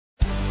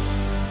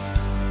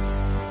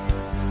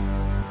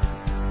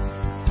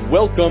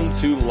Welcome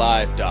to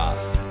Live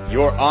Daf,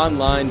 your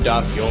online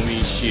Daf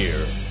Yomi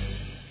Shir.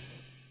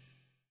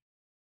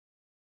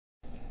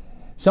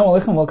 Shalom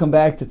Aleichem, welcome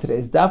back to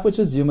today's Daf, which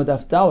is Yoma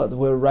Daf Dalad.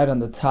 We're right on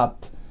the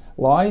top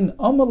line.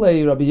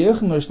 Amalei Rabbi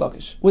Yochanan and Rish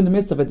Lakish. We're in the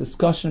midst of a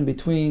discussion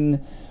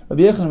between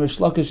Rabbi Yochanan and Rish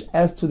Lakish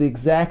as to the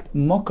exact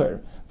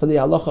mokar for the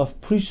halacha of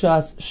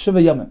Prishas Shiva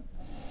Yomim.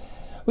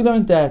 We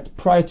learned that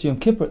prior to Yom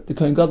Kippur, the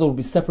Kohen Gadol will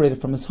be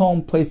separated from his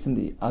home, placed in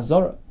the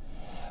Azara,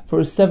 for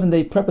a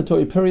 7-day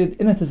preparatory period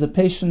in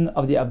anticipation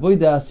of the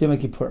Avodas Yom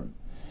Kippur.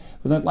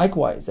 We learned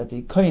likewise that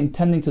the Kohen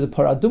tending to the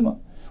Paraduma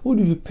would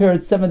be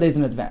prepared 7 days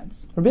in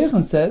advance. Rabbi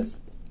Yochanan says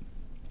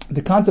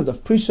the concept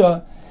of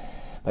Prisha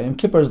by Yom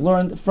Kippur is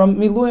learned from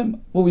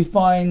Miluim, where we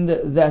find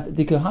that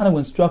the Kohanim were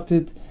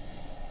instructed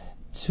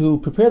to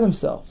prepare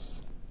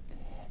themselves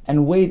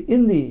and wait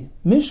in the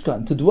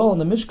Mishkan, to dwell in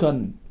the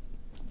Mishkan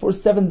for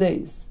 7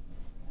 days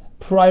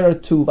prior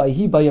to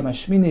Vayhi Bayam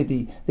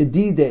Hashmini, the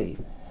D-Day,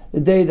 the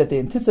day that they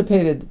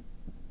anticipated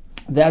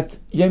that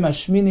Yom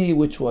Hashmini,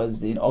 which was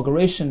the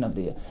inauguration of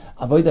the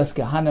Avodas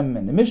Kohanim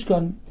and the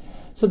Mishkan.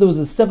 So there was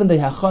a 7-day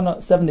Hachana,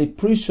 7-day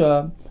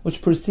Prisha,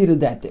 which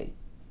preceded that day.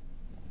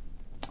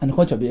 And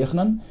according to Rabbi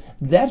Yochanan,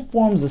 that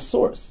forms a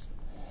source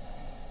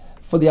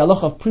for the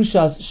halacha of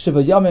Prishas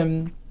Shiva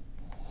Yomim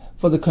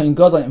for the Kohen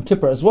Gadol Yom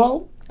Kippur as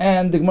well.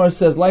 And the Gemara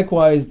says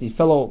likewise, the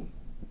fellow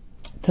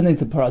tending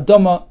to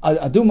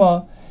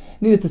Aduma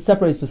needed to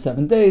separate for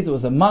 7 days. It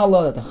was a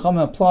mala that the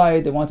Chama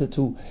applied. They wanted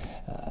to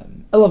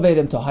elevate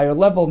him to a higher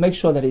level, make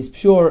sure that he's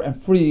pure and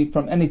free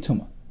from any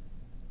tumah.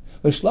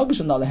 Rish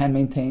Lakish, on the other hand,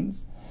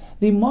 maintains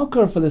the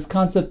marker for this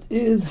concept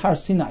is Har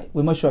Sinai,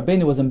 where Moshe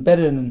Rabbeinu was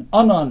embedded in an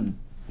anan.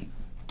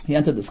 He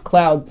entered this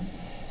cloud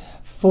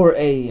for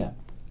a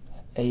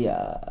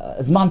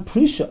Zman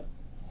Prisha,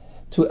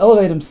 to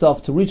elevate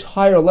himself, to reach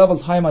higher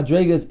levels, higher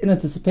madregas, in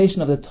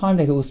anticipation of the time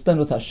that he will spend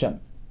with Hashem.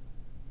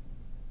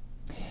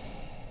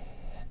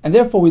 And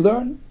therefore we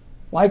learn,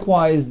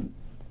 likewise,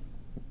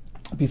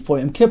 before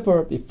Yom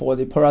Kippur, before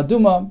the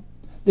Paraduma,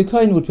 the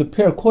Kohen would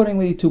prepare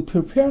accordingly to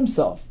prepare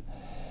himself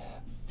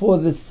for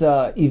this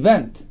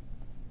event,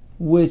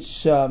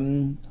 which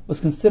was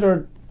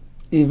considered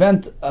the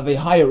event of a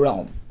higher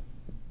realm.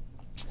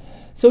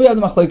 So we have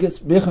the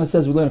Machlekes. Rabbi Yochanan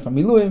says we learn it from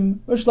Miluim.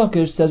 Rish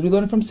Lakish says we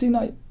learn it from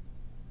Sinai.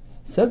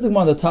 Says the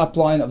Gemara on the top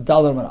line of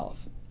Dalar and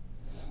Aleph.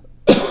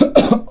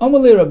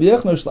 Amalei Rabbi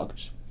Yochanan Rish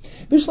Lakish.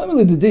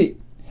 Bishlamili Didi.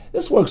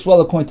 This works well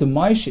according to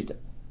my shita,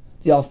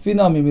 the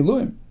Alfina mi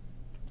Miluim,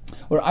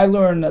 where I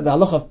learn the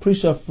halacha of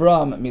Prisha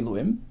from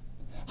Miluim.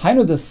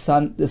 Hainu the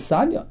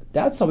Sanya.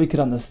 That's how we could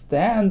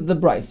understand the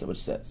Brisa, which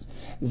says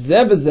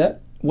Zeh v'zeh,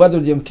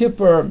 whether the Yom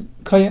Kippur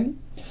Kohen,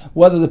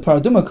 whether the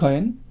Paraduma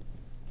Kohen,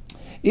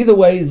 either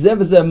way, Zeh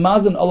v'zeh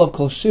Mazan Olav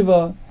Kol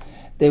Shiva,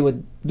 they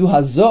would do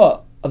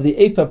Hazah of the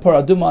Ephah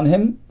Paraduma on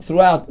him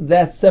throughout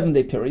that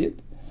 7-day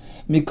period.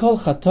 Mikol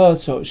Chatat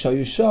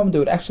Shayusham, they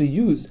would actually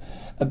use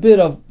a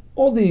bit of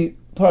all the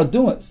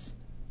paradumas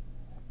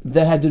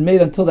that had been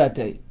made until that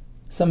day.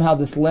 Somehow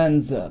this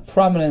lends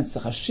prominence,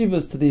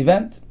 chashivas to the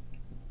event.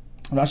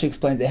 Rashi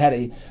explains they had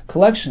a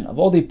collection of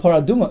all the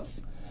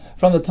paradumas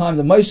from the times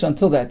of Moshe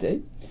until that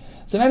day.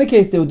 So in any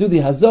case, they would do the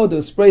hazot, they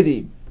would spray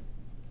the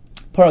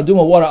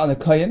paraduma water on the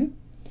kohen,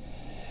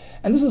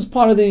 and this was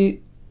part of the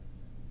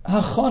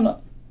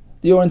hachana,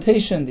 the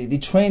orientation, the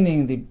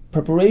training, the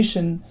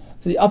preparation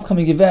for the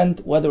upcoming event,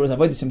 whether it was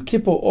Avodas Yom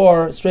Kippur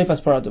or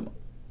Streifas Paraduma.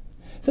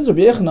 Says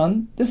Rabbi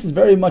Yochanan, this is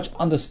very much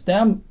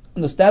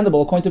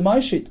understandable according to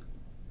my sheet.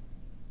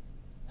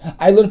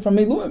 I learned from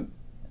Miluim,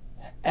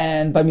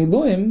 and by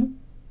Miluim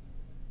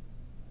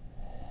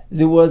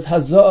there was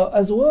Hazah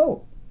as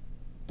well.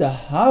 The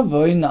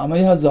Havoi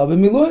Namai Hazah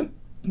b'Miluim.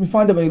 We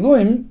find that by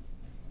Miluim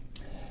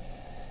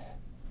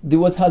there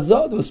was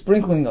Hazah, there was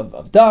sprinkling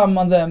of dam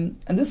on them,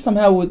 and this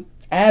somehow would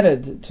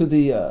added to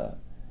the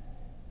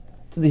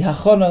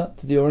hachana,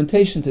 to the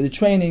orientation, to the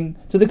training,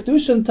 to the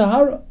kedusha and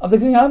tahara of the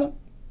kohanim.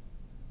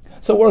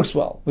 So it works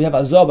well. We have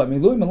Azah by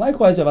Miluim, and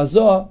likewise we have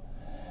Azah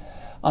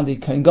on the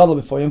Kohen Gadol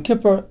before Yom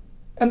Kippur,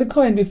 and the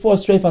Kohen before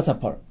Streifas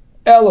HaPar.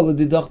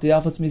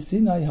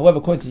 However,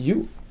 according to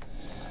you,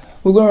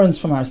 who learns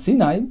from Har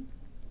Sinai,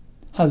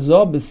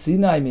 Hazah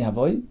b'Sinai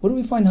mihavoy, where do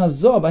we find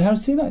Hazah by Har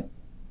Sinai?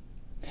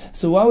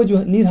 So why would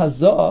you need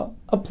Hazah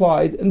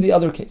applied in the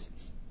other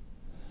cases?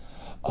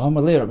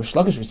 Amalei Rabbi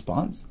Shlakish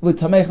responds,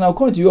 now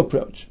according to your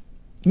approach,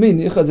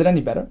 is it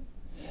any better?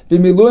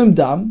 B'Miluim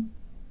dam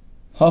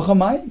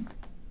hachamayim.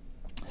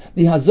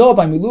 The Hazah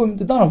by Miluim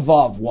did not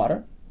involve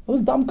water. It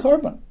was dam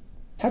carbon.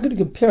 How could you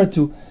compare it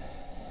to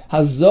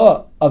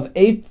Hazah of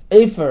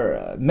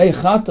Efer, Mei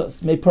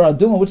Chatos, Mei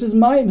Paraduma, which is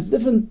Mayim? It's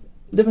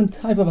a different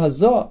type of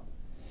Hazah.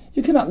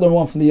 You cannot learn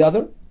one from the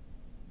other.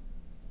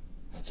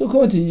 So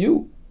according to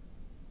you,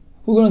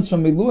 who learns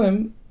from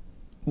Miluim,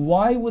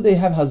 why would they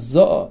have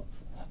Hazah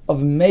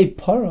of Mei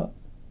Para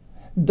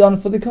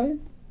done for the Kohen?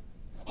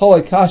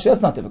 Holai Kashi,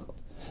 that's not difficult.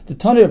 The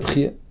Tani Reb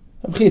Chia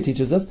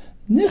teaches us,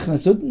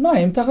 Nichnesut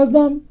Mayim Tachas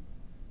Dam.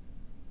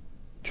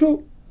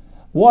 True.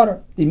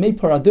 Water, the Mei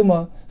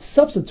Paraduma,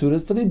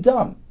 substituted for the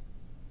Dam.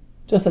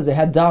 Just as they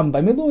had Dam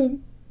by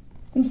Miluim,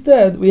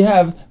 Instead, we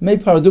have Mei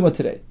Paraduma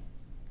today.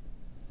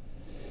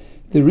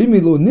 The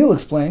Rimi Lunil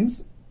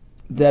explains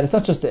that it's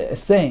not just a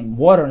saying,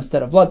 water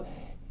instead of blood.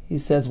 He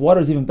says water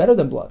is even better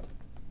than blood,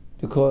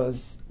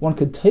 because one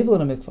could tevel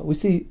in a mikvah. We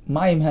see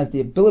Mayim has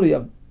the ability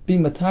of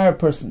being a matayar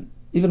person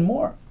even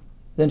more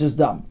than just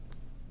dam.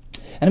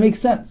 And it makes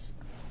sense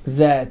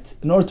that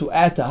in order to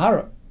add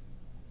tahara,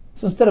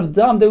 so instead of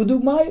dam, they would do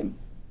mayim,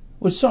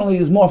 which certainly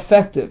is more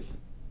effective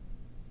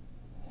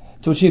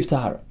to achieve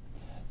tahara.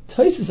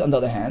 Taisus, on the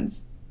other hand,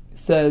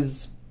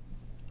 says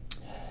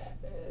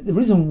the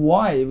reason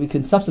why we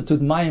can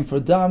substitute mayim for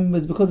dam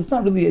is because it's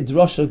not really a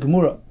drasha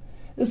gemura.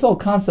 This whole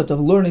concept of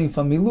learning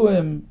from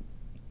miluim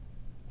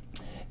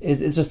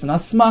is just an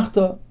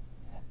asmachta,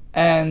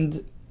 and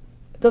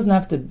it doesn't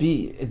have to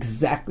be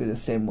exactly the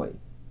same way.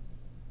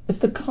 It's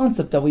the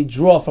concept that we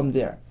draw from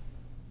there.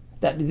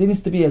 That there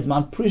needs to be as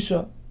man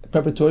prisha, a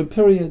preparatory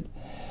period,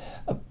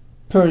 a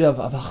period of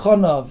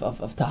hachana,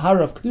 of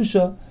tahara, of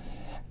kedusha,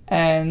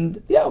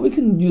 and we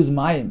can use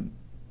mayim,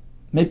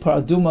 mei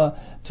paraduma,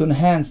 to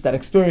enhance that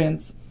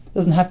experience. It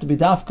doesn't have to be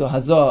dafka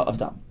hazah of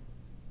dam.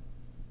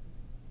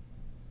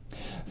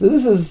 So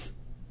this is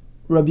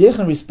Rabbi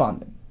Yechon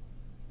responding.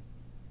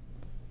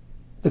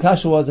 The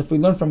kasha was, if we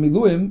learn from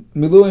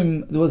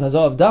miluim there was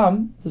hazah of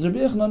dam. Says Rabbi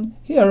Yechon,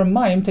 here a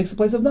mayim takes the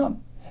place of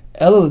dam.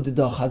 But according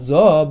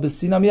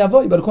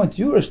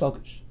to you, Rish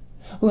Lakish,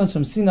 who learns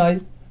from Sinai,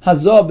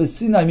 hazah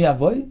b'Sinai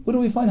mi'avoy. Where do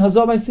we find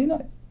hazah by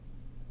Sinai?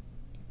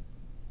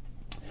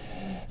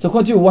 So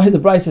according to you, why did the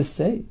Brisa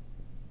say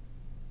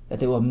that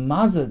they were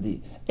mazah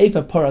the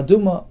Efa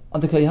Paraduma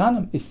on the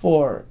Kohanim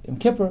before Yom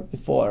Kippur,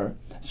 before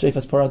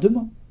Shreifas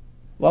Paraduma?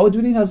 Why would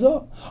we need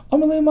hazah?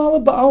 Amalei mala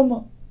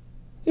ba'alma.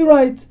 You're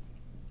right.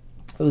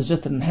 It was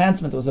just an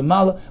enhancement. It was a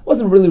mala. It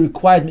wasn't really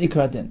required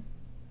me'ikar adin.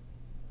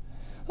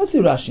 Let's see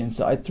Rashi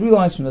inside. 3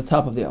 lines from the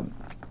top of the Yom.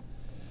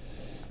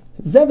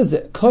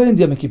 Zevazeh kohen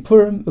di Yom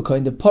Kippurim,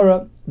 kohen di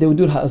para. They would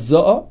do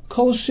hazah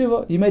kol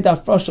shiva. You made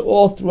afrasha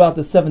all throughout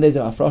the 7 days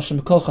of afrasha.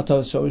 Mikol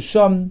chatos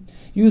shorisham,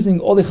 using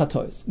all the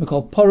chatos.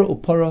 Mikol para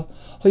upara.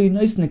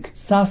 Hayunois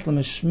niktsas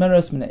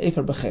lemeshmeres min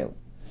efer bechel.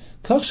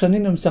 Kach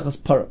shaninu mesechas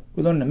para.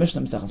 We learn in the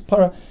Mishnah mesechas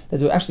para that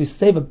we actually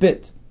save a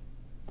bit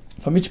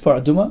from each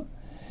paraduma,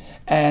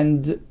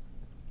 and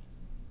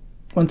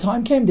when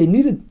time came, they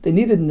needed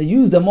and they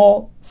used them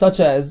all, such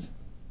as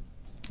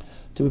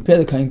to prepare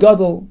the kohen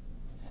gadol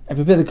and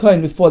prepare the kohen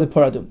before the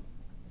paradum.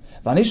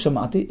 Rashi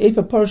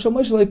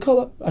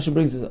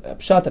brings a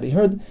pshat that he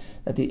heard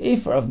that the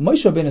efer of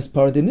Moshe Rabbeinu's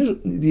parah,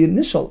 the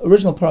initial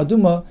original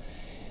paraduma,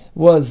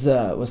 was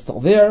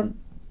still there,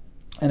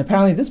 and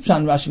apparently this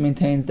pshat Rashi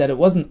maintains that it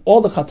wasn't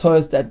all the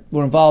chatoos that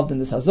were involved in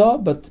this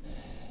hazah, but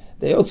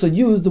they also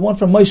used the one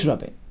from Moshe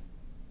Rabbeinu.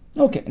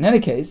 Okay, in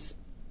any case,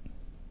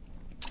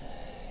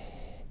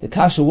 the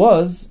kasha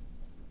was,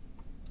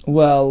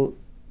 well,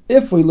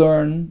 if we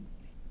learn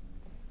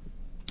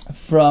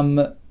from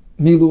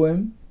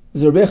miluim,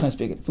 this is Rabbi Yechon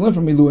speaking, if we learn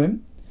from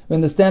miluim, we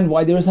understand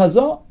why there is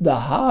hazah. The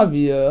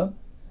havya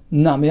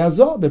nami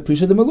hazah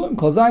beprisha de miluim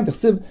kol zayin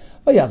t'chsiv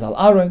vayazal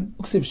aron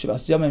uksiv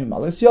shivas yamim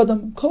mimales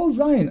yodam kol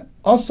zayin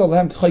also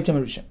lehem k'choykem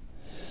rishon.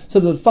 So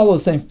they would follow the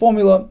same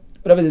formula.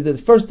 Whatever they did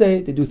the first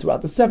day, they do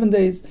throughout the 7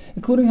 days,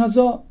 including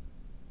hazah.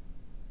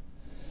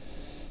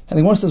 And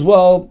the Gemara says,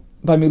 well,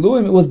 by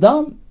miluim it was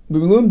dam. By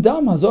miluim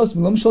dam hazos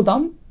miluim shel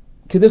dam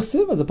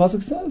k'dichsiv, as the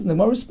pasuk says. And the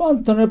Gemara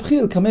responds, Tan Reb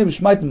Chiya kamei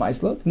b'shmaitim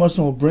ma'isla. The Gemara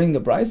will bring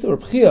a brisa.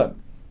 Reb Chiya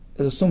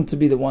is assumed to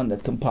be the one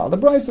that compiled the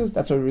brisas.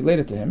 That's why we relate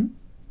it to him.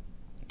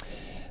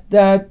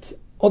 That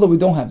although we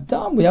don't have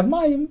dam, we have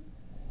mayim.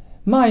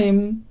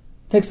 Mayim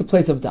takes the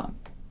place of dam.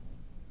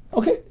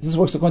 Okay, this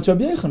works according to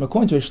Rabbi Yechon.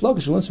 According to Rish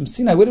Lakish, who learns from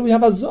Sinai, where do we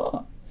have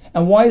hazah?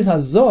 And why is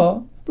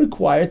hazah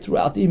required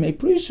throughout the Yimei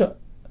Prisha?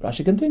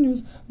 Rashi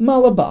continues,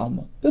 Mala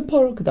ba'alma. The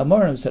parah,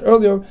 Kedamar, we said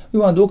earlier, we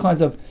want to do all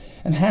kinds of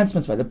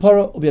enhancements by the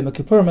parah, Ubi Yom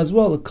Kippurim as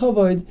well, the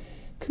kavod,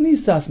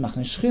 Knisas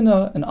Machne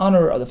Shechina, in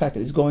honor of the fact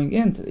that he's going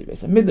into the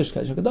Beis HaMikdash,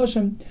 Kodesh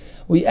HaKadoshim.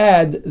 We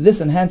add this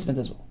enhancement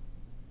as well.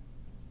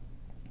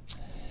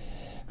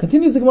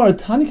 Continues the Gemara,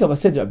 Tanika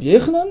Vased Rabbi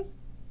Yechanan.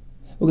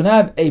 We're going to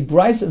have a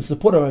brisa in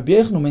support of Rabbi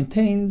Yechon, who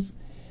maintains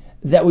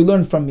that we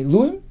learn from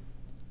Miluim.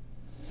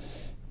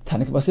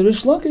 Tanik Basir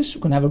Rish Lakish,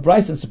 we're going to have a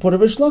brisa in support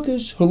of Rish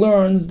Lakish, who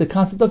learns the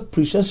concept of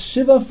Prisha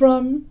Shiva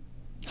from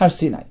Har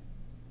Sinai.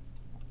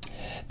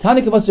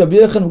 Tanik Basir Rabbi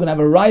Yechon, we're going to have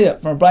a raya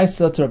from a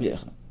brisa to Rabbi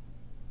Yechon.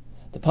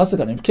 The pasuk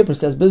on Yom Kippur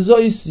says,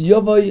 Bezois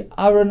Yovai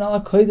Aaron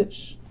ala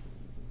Kodesh.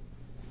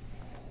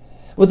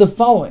 With the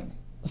following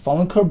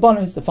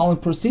korbanos, the following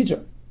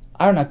procedure,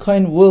 Aaron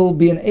HaKohen will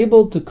be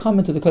enabled to come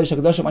into the Kodesh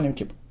HaKadoshim on Yom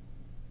Kippur.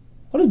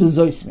 What does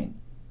Bezois mean?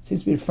 It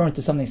seems to be referring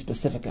to something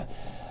specific,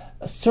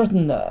 a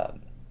certain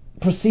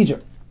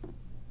procedure.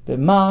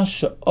 B'ma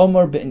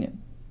she'omar be'inyan.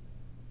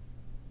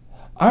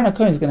 Aaron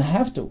HaKohen is going to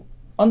have to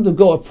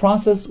undergo a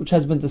process which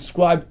has been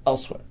described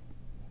elsewhere.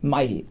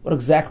 Maihi. What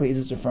exactly is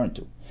this referring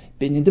to?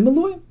 Be'inyan de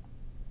Miluim.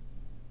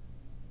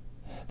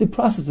 The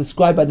process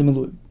described by the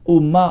Miluim.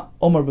 Uma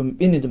omar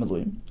be'inyan de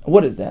Miluim.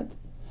 What is that?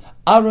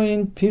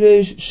 Aaron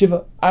Piresh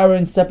Shiva.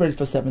 Aaron separated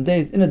for 7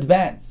 days in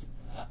advance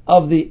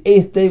of the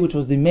 8th day, which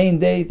was the main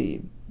day,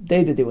 the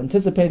day that they were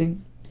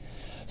anticipating.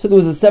 So there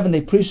was a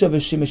 7-day Prisha of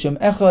Shemish Yom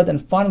Echad, and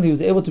finally he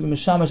was able to be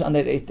Mishamash on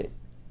that 8th day.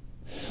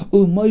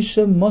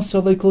 Moshe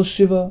Masar Leikol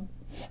Shiva,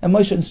 and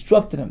Moshe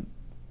instructed him,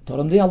 taught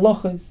him the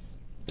halachas,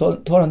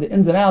 taught him the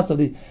ins and outs of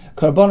the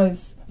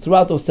karbonis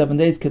throughout those 7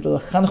 days,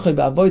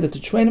 to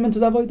train him into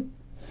the avodah.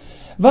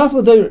 V'af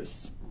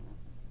l'doros.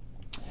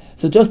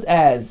 So just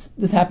as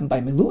this happened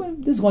by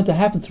Miluim, this is going to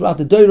happen throughout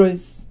the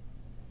doros,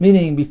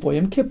 meaning before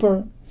Yom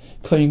Kippur.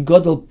 Kohen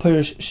Gadol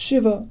Perish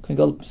Shiva, Kohen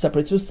Gadol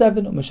separates for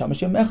 7,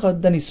 Umeshamash Yom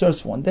Echad, then he serves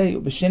for 1 day.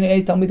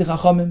 Ubesheni Talmidei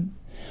Chachamim.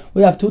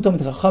 We have 2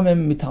 Talmidei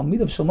Chachamim,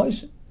 Mitalmidav Shel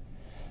Moshe.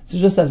 So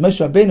just as Moshe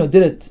Rabbeinu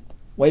did it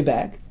way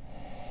back,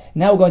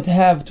 now we're going to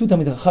have 2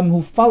 Talmidei Chachamim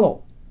who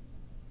follow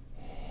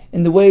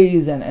in the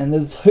ways and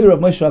the Torah of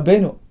Moshe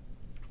Rabbeinu.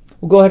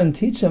 We'll go ahead and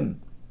teach him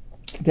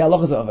the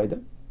halachas of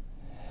Avodah.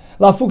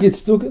 La'afuki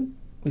Tzdukim,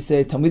 we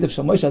say Talmidav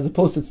Shel Moshe as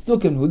opposed to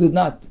Tzdukim who did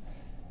not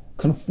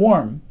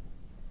conform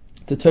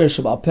to Torah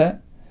Shabbat Peh,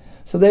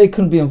 so they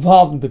couldn't be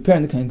involved in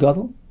preparing the Kohen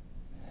Gadol.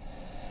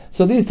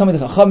 So these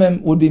Talmidei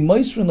Chachamim would be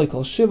Moisrin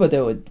Leikol Shiva.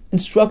 They would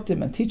instruct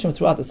him and teach him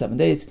throughout the 7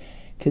 days,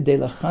 Kedei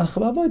Lachancha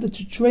B'Avodah,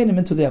 to train him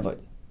into the Avodah.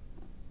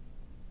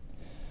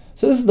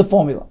 So this is the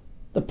formula,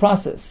 the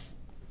process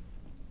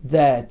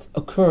that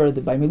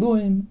occurred by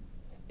Miluim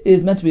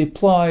is meant to be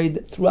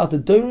applied throughout the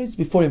Doros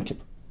before Yom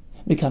Kippur.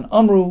 Mikan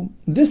Amru,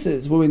 this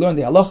is where we learn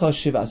the halacha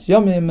Shivas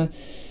Yomim.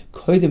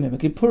 We bring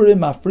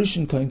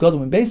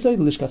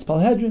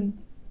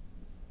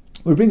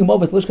him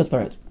over to Lishkas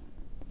Parhedrin.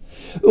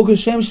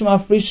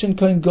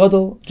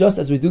 Just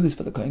as we do this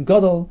for the Kohen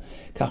Gadol,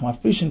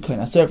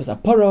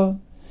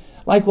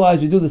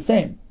 likewise we do the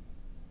same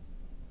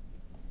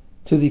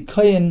to the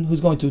Kohen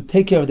who's going to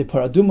take care of the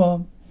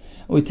Paraduma.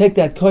 We take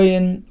that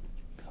Kohen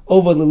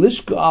over the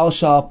Lishka al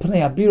Shal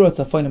Pnei Abirot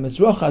Zafoina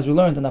Mizracha, as we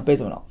learned in that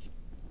Beis of Aleph.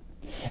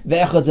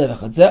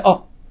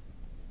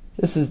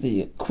 This is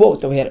the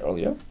quote that we had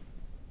earlier.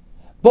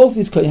 Both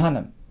these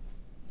Kohanim,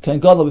 Kohen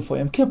Gadol before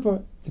Yom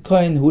Kippur, the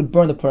Kohen who would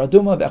burn the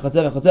Paraduma,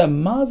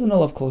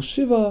 Mazinol of Kol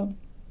Shiva,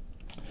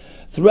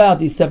 throughout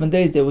these 7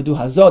 days they would do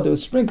Hazah, they would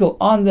sprinkle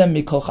on them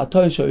Mikol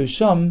Chatoy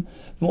Shoyisham,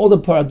 from all the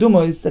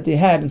Paradumas that they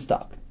had in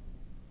stock.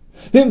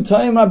 Well,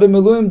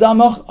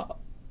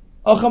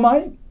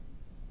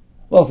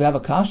 if you have a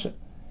kasha,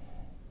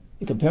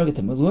 you're comparing it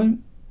to Miluim,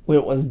 where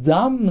it was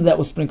Dam that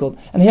was sprinkled,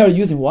 and here you're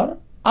using water.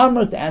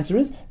 Amras, the answer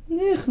is,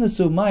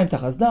 Nichnesu Mayim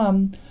Tachas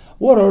Dam,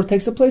 water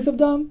takes the place of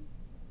Dam.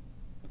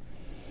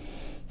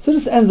 So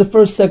this ends the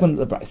first segment of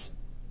the Bryce.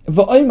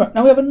 Now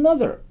we have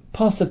another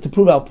pasuk to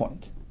prove our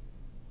point,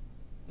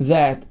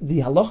 that the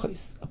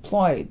halachos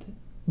applied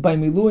by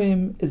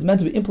Miluim is meant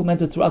to be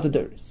implemented throughout the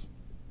Doros.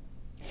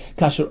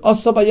 This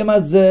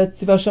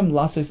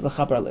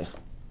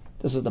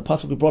was the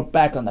pasuk we brought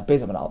back on the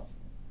Beis of Aleph.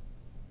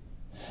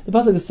 The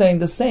pasuk is saying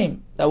the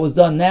same that was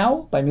done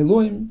now by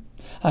Miluim.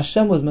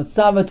 Hashem was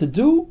mitzvah to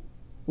do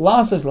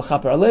lasos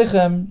l'chaper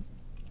aleichem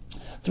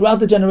throughout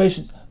the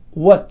generations.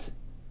 What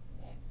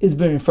is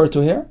being referred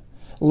to here?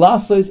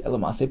 Lasos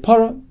elamase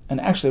para,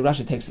 and actually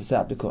Rashi takes this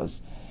out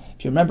because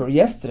if you remember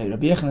yesterday,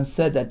 Rabbi Yochanan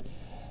said that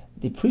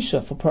the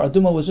prisha for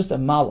paraduma was just a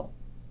malo.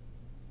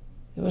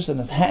 It was an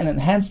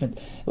enhancement.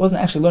 It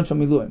wasn't actually learned from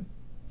Miluim.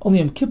 Only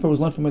Yom Kippur was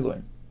learned from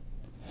Miluim.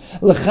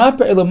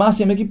 L'chaper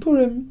elamase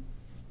mekipurim,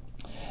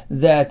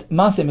 that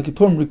Maseh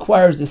Mekipurim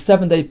requires the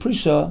 7-day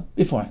prisha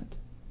beforehand.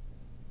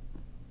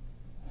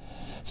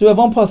 So we have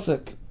one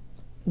pasuk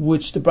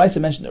which the Brisa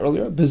mentioned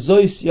earlier,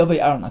 Bezois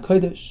Yavei Aaron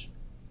HaKodesh,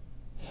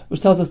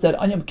 which tells us that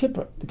on Yom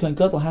Kippur the Kohen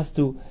Gadol has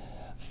to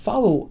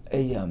follow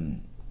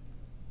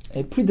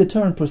a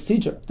predetermined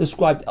procedure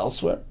described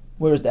elsewhere.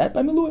 Where is that?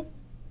 By Miluim.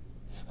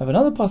 We have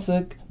another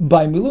pasuk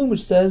by Miluim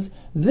which says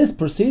this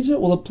procedure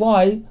will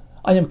apply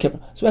on Yom Kippur.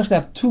 So we actually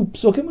have 2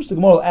 psukim which the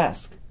Gemara will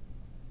ask,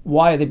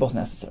 why are they both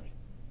necessary?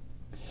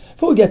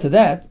 Before we get to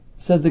that,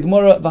 says the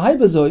Gemara, V'hai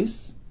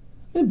bezois,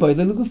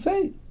 mi'boyle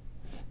l'gufei.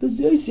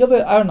 Bezois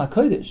yavei Aaron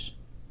HaKodesh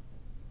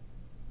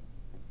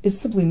is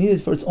simply needed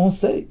for its own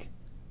sake.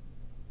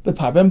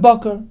 B'par ben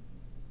bakar,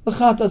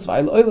 l'chatas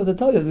v'ayil oila, to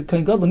tell you that the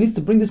Kohen Gadol needs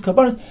to bring these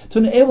karbanos to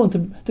enable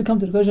him to come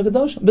to the Kodesh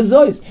HaKadosh.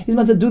 Bezois, he's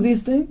meant to do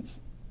these things.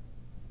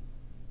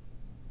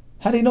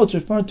 How do you know it's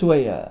referring to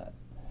a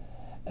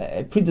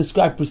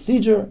pre-described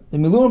procedure, the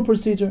Miluim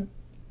procedure?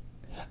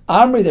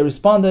 Amri, they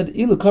responded,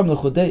 Ilu karm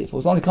l'chodei, if it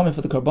was only coming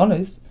for the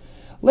karbanos,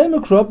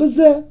 le'makra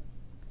b'zeh,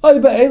 ay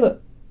ba'ela.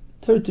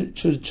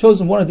 Should have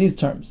chosen one of these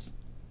terms.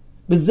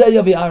 B'zeh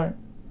yavi Aaron,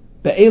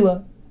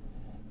 ba'ela.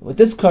 With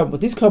these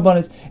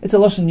karbanos, it's a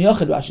lashon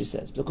yachid, Rashi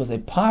says, because a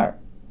par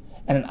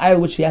and an ayil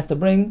which he has to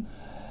bring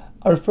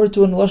are referred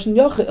to in a lashon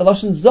yachid, a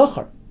lashon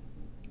zachar.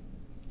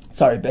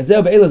 Sorry,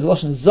 b'zeh ba'ela is a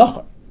lashon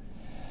zachar,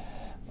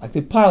 like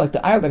the par, like the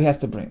ayil that he has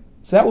to bring.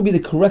 So that would be the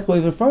correct way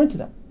of referring to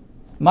them.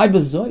 My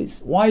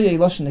bezois. Why a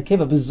lashon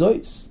nekeva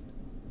bezois?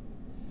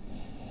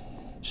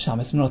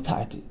 Shamis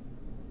minotarti.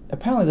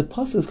 Apparently, the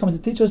pasuk is coming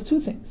to teach us 2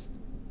 things.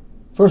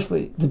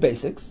 Firstly, the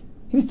basics.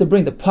 He needs to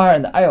bring the par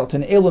and the ayil to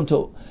enable him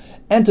to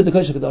enter the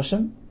Kodesh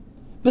HaKadoshim.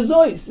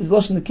 Bezois is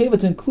lashon nekeva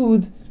to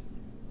include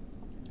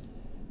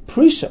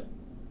Prisha,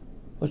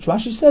 which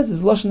Rashi says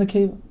is Lashon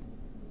Nekeva.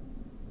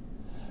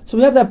 So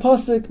we have that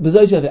pasuk,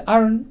 B'zois Yaveh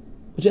Aaron,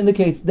 which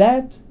indicates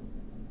that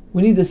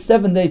we need the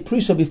 7-day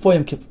Prisha before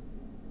Yom Kippur.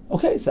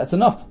 Okay, so that's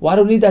enough. Why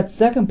do we need that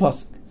second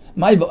pasuk?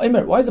 Why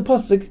is the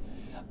pasuk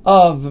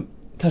of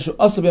Kashur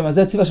Asub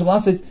Yamazet Tziva Shem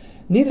Lasos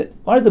needed?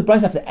 Why did the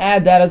Bryce have to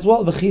add that as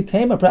well?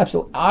 V'chitema, perhaps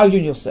you'll argue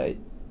and you'll say,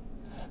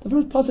 the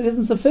first pasuk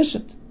isn't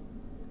sufficient.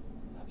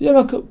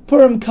 Yoma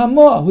Purim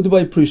Kama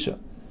Hudubay Prisha.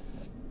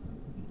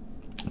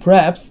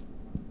 Perhaps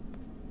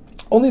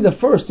only the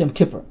first Yom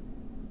Kippur,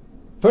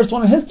 first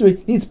one in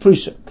history, needs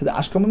Prisha. Because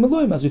Ashkam and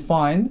Miluim, as we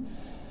find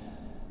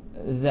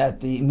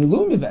that the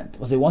Miluim event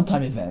was a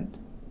one-time event,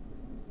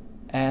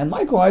 and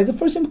likewise the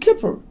first Yom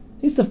Kippur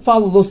needs to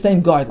follow those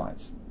same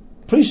guidelines.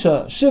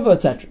 Prisha, Shiva,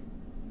 etc.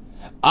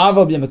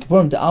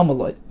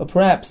 But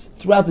perhaps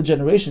throughout the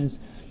generations,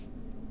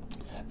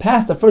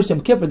 past the first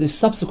Yom Kippur, the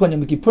subsequent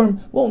Yom Kippur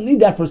won't need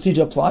that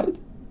procedure applied.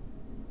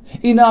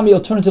 Inami,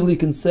 alternatively, you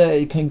can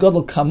say, Kain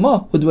Gadol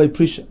Kama Hudway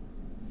Prisha.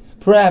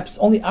 Perhaps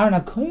only Aaron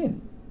HaKohen,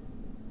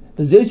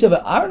 but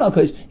Aaron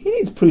HaKohen, he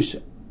needs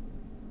Prisha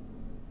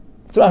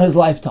throughout his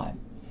lifetime.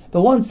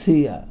 But once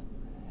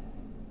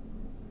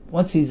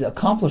he's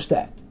accomplished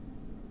that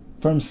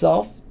for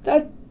himself,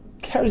 that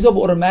carries over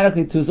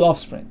automatically to his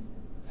offspring.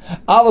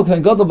 But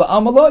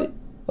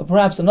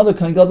perhaps another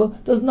Kohen Gadol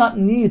does not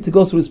need to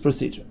go through this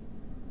procedure.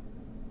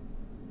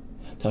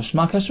 That's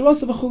why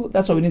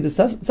we need the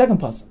second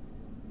pasuk,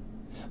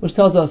 which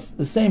tells us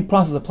the same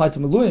process applied to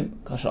Miluim,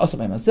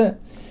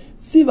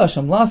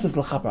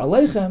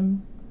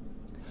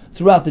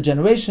 throughout the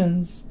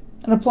generations,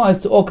 and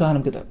applies to all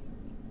Kohanim Gadol.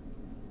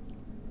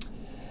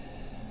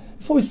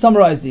 Before we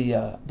summarize the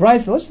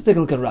Brisa, let's just take a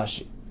look at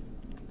Rashi,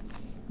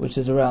 which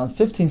is around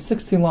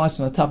 15-16 lines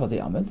from the top of the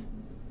Amud.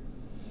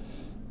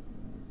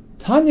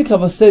 Tanya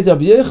Kavasei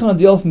Rabbi Yochanan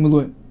Diel from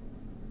Miluim.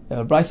 We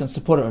have a Brisa in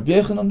support of Rabbi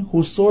Yochanan,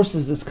 who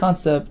sources this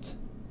concept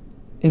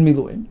in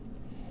Miluim.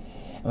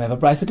 And we have a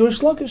Brisa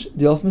Gerish Lakish,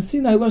 Diel from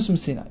Sinai, who learns from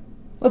Sinai.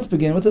 Let's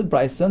begin with the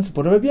Brisa in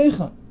support of Rabbi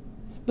Yochanan.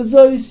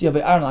 Bezois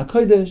Yaveh Aaron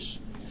HaKodesh,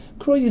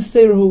 Kro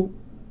Yiserahu.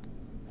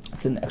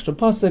 It's an extra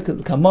pasuk,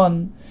 the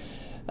Kaman,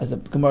 as the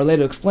Gemara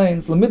later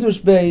explains,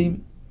 Lamidrash Bey,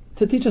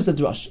 to teach us the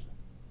drasha.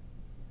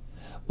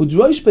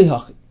 Udroish Bey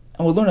Hachi,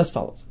 and we'll learn as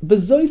follows.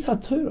 Bezois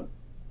HaTorah,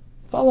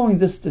 following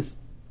this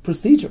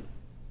procedure,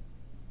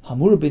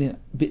 Hamura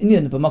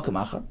B'inyan B'makam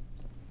Achar,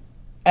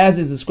 as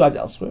is described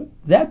elsewhere,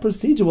 that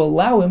procedure will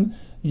allow him,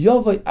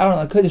 Yaveh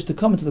Aaron HaKodesh, to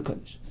come into the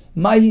Kodesh.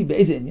 Mahi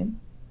Be'eze Inyan.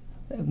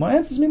 The Gemara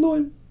answers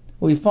Miluim,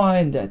 where we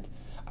find that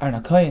Aaron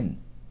HaKohen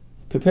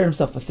prepared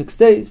himself for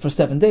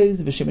 7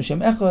 days, V'shem Hashem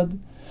Echad,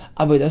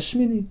 Avodah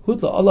Shmini,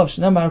 Hutla Olav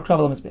Shnamar Krav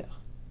Al Mizbeach.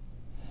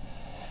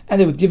 And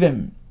they would give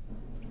him,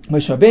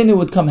 Moshe Rabbeinu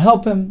would come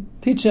help him,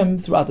 teach him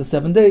throughout the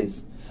 7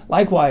 days.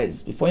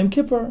 Likewise, before Yom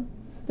Kippur,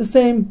 the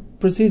same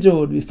procedure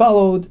would be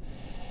followed.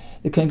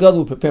 The Kohen Gadol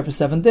would prepare for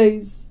 7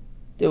 days.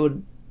 They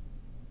would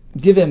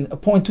give him,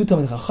 appoint 2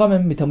 Talmid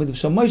Chachamim, Mitamid of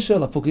Shal Moshe,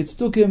 Lafukit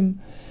Tzdukim,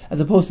 as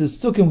opposed to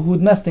Tzdukim who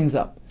would mess things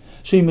up.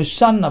 The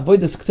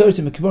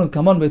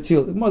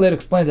Gemara later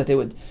explains that they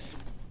would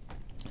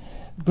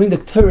bring the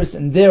Ketores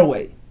in their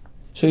way.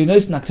 They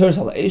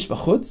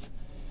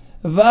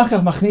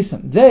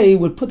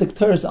would put the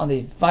Ketores on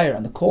the fire,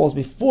 on the coals,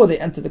 before they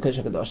enter the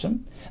Kodesh HaKadoshim,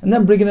 and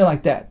then bring it in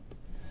like that.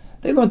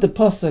 They learned the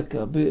pasuk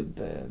that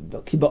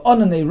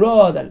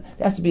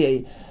there has to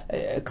be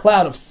a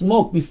cloud of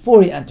smoke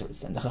before he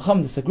enters, and the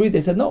Chacham disagreed.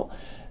 They said no,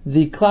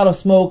 the cloud of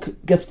smoke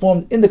gets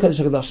formed in the Kodesh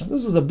HaKadoshim.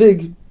 This was a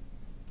big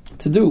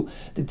to do.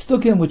 The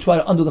Tzdukim would try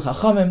to undo the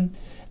Chachamim,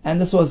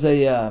 and this was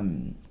a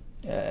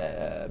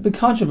big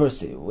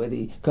controversy where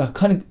the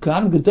Kohanim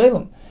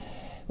Gedolim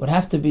would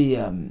have to be,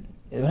 they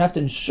would have to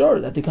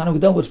ensure that the Kohanim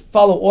Gedolim would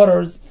follow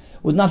orders,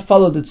 would not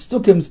follow the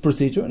Tzedukim's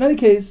procedure. In any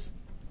case,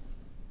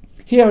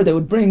 here they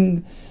would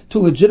bring 2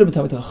 legitimate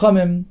Talmid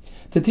Chachamim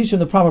to teach them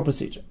the proper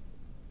procedure.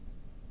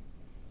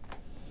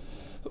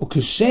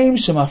 Ukeshem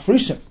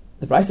Shemafrishim.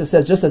 The Brisa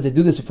says just as they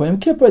do this before Yom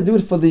Kippur, they do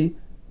it for the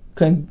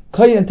Kohen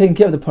taking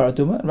care of the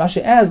paraduma. And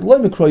Rashi adds, Lo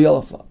Mikro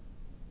Yolafla.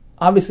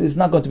 Obviously, it's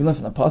not going to be learned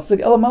from the pasuk.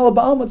 Elamala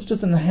Ba'alma, it's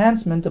just an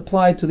enhancement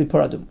applied to the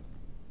paraduma.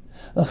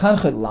 L'chan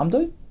Chet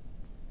Lamdoi.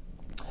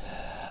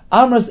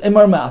 Amras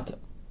Emar Me'ata.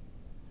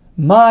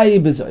 Mai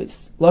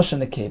Bezois.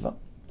 Lashon Nekeva.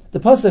 The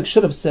pasuk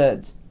should have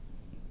said,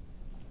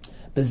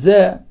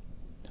 Bezeh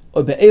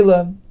or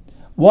Be'ela.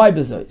 Why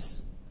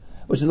Bezois?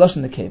 Which is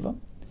Lashon Nekeva.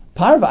 The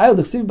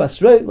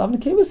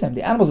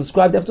animals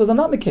described afterwards are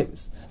not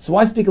nekevas. So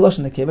why speak a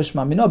lashon nekeva?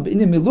 Shema mina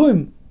b'inyan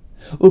miluim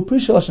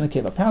u'prisha lashon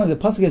nekeva. Apparently, the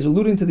pasuk is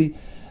alluding to the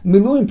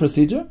miluim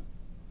procedure,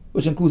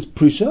 which includes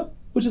prisha,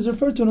 which is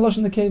referred to in a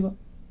lashon nekeva.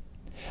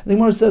 The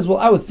Gemara says, well,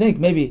 I would think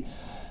maybe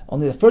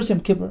only the first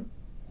Yom Kippur,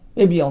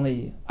 maybe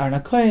only Aaron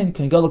HaKohen,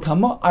 Kohen Gadol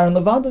Kama, Aaron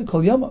Levado,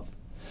 Kol Yoma.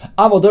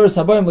 Avol doros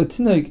habayim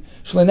l'tinog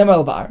shleinemer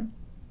al ba'aron.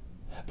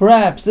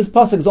 Perhaps this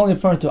pasuk is only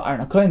referring to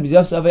Aaron HaKohen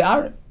b'yos avei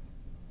Aaron.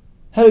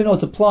 How do we know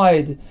it's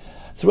applied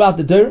throughout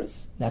the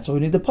Doros? That's why we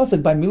need the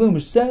pasuk by Miluim,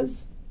 which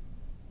says,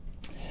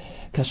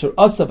 Kasher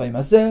asa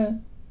v'imazeh,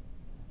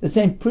 The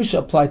same Prisha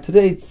applied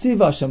today,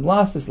 Tziva Hashem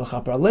Lasis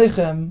L'chaper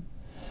Aleichem,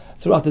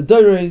 throughout the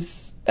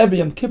Dores, every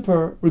Yom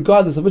Kippur,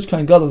 regardless of which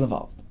kind of God is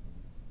involved.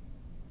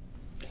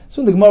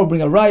 Soon the Gemara will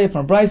bring a raya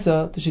from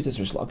Brisa to Shittas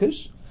Rish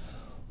Lakish,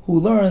 who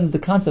learns the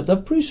concept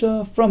of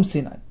Prisha from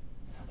Sinai.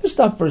 Let's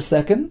stop for a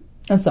second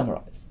and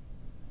summarize.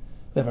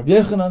 We have Rabbi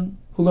Yochanan,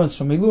 who learns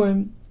from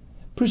Miluim,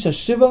 Prisha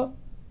Shiva.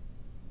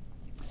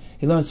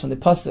 He learns from the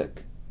pasuk,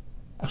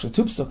 actually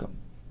two psukim,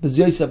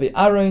 B'zyoysa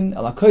v'Aaron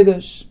el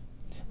HaKodesh,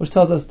 which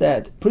tells us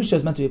that Prisha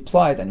is meant to be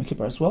applied on Yom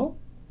Kippur as well.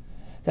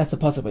 That's the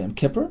pasuk by Yom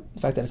Kippur.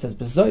 The fact that it says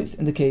B'zoyis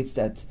indicates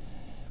that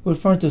we're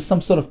referring to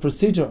some sort of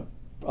procedure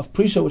of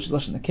Prisha, which is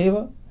Lashon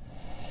Nekeva.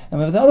 And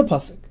we have the other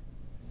pasuk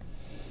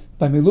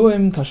by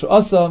Miluim Kashu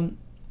Asa,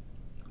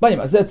 by Yom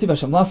Azeh Tziva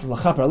Hashem Lasas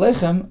L'chaper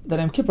Aleichem, that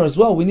Yom Kippur as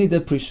well we need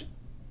the Prisha.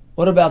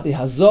 What about the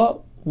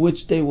Hazah,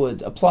 which they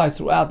would apply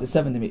throughout the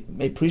 70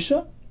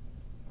 Prisha?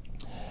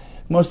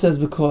 Gemara says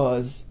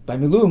because by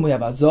Miluim we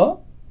have Hazah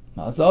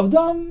of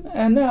Dam,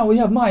 and now we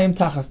have Mayim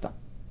Tachas Dam.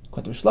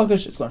 According to Rish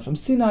Lakish, it's learned from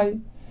Sinai,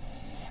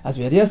 as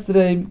we had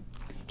yesterday.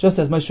 Just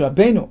as Moshe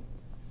Rabbeinu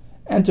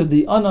entered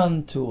the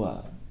Anan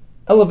to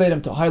elevate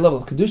him to a higher level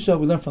of Kedusha,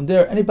 we learn from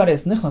there. Anybody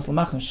that's Nichnas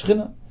L'machne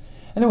Shechina,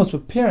 anyone who's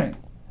preparing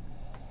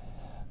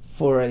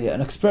for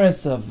an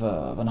experience of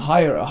a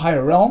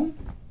higher realm,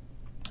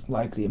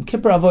 like the Yom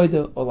Kippur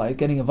Avodah, or like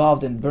getting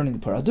involved in burning the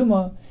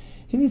Paraduma,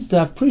 he needs to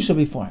have Prisha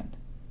beforehand.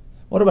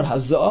 What about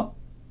Hazah?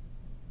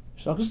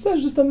 Shalach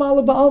says just a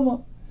Mala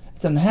Ba'alma.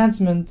 It's an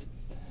enhancement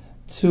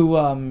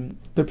to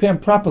prepare him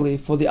properly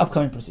for the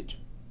upcoming procedure.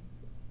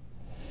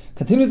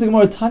 Continues the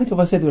Gemara Tanika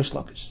Vasei Rish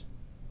Lakish.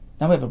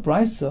 Now we have a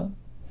Brisa,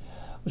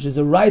 which is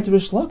a right to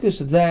Rish Lakish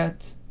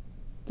that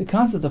the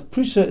concept of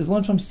Prisha is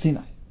learned from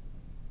Sinai.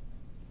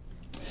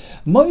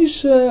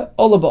 Moshe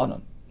Ola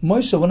Ba'anan.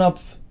 Moshe went up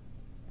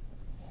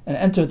and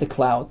entered the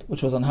cloud,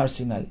 which was on Har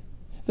Sinai.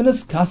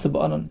 V'nis Kasa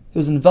Ba'anan. He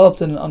was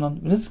enveloped in an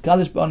Anan. V'nis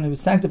Kadish Ba'anan. He was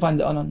sanctifying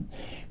the Anan.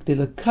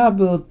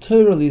 K'delekabel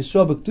Torah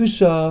L'Yisrael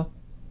B'Kedusha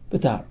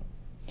B'Tahara.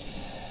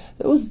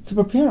 That was to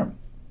prepare him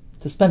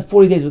to spend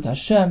 40 days with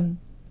Hashem,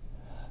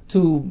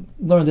 to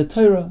learn the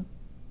Torah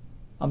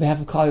on behalf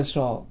of Klal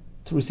Yisrael,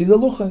 to receive the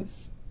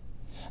Luchos.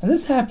 And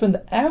this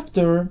happened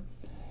after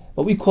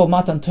what we call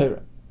Matan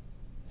Torah.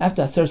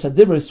 After Aseret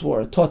HaDibros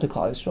were taught to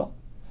Klal Yisrael.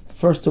 The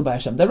first two by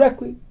Hashem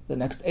directly, the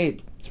next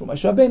 8 through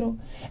Moshe Rabbeinu.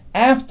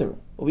 After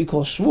what we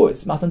call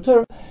Shavuos, Matan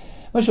Torah,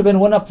 Moshe Rabbeinu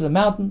went up to the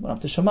mountain, went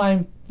up to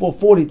Shamayim for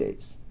 40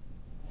 days.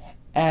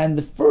 And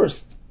the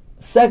first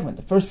segment,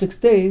 the first 6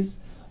 days,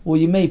 where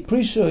you made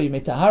Prisha, you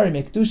made Tahara, you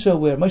made Kedusha,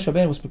 where Moshe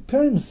Rabbeinu was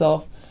preparing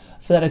himself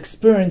for that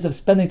experience of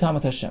spending time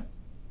with Hashem.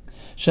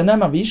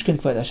 Shanamar v'yishkin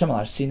kved Hashem al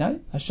Har Sinai.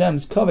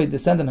 Hashem's kavod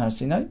descended on Har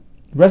Sinai,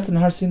 rested in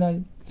Har Sinai.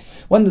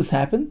 When this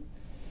happened,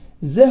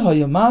 Zeha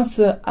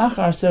Yomasa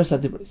achar Aseret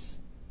HaDibros.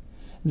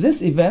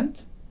 This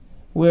event,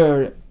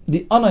 where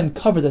the Anan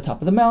covered the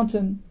top of the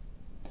mountain,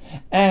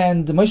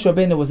 and Moshe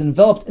Rabbeinu was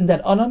enveloped in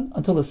that Anan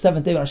until the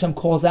 7th day when Hashem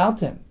calls out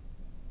to him,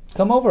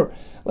 "Come over,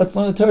 let's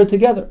learn the Torah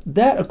together."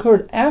 That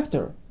occurred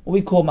after what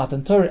we call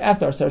Matan Torah,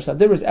 after Aseret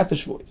HaDibros, after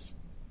Shavuos.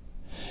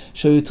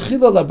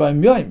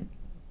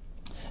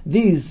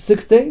 These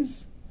 6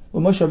 days,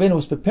 when Moshe Rabbeinu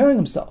was preparing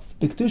himself,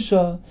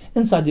 B'Kedusha,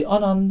 inside the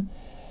Anan,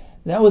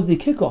 that was the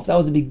kickoff, that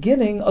was the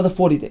beginning of the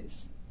 40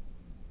 days,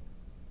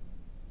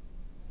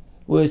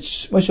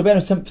 which Moshe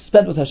Rabbeinu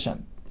spent with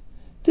Hashem.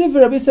 So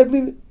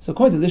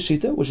according to this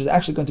Shita, which is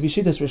actually going to be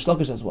Shita's Rish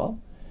Lakish as well,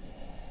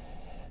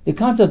 the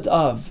concept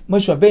of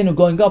Moshe Rabbeinu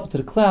going up to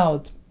the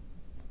cloud,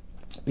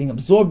 being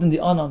absorbed in the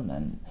Anan,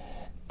 and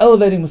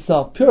elevating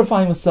himself,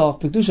 purifying himself,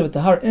 B'Kedusha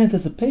v'Tahara, in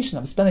anticipation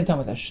of spending time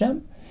with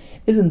Hashem,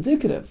 is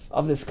indicative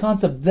of this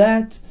concept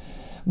that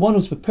one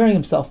who's preparing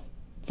himself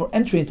for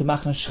entry into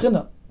Machna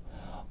Shechina,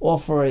 or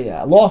for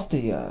a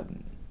lofty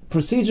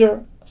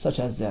procedure, such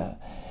as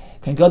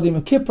Ken Gadol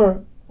Yom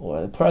Kippur,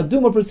 or the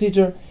Paraduma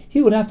procedure,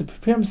 he would have to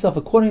prepare himself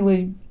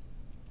accordingly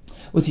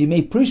with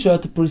Yimei Prisha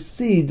to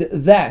precede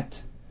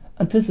that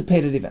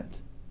anticipated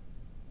event.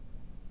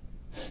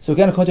 So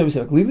again, according to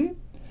Rabbi Glili,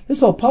 this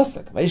whole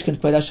pasuk, Vayishken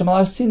Kved Hashem al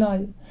Har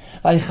Sinai,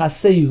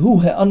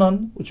 Vaychaseihu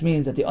he'anan, which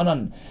means that the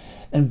Anan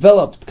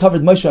enveloped,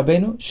 covered Moshe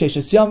Rabbeinu,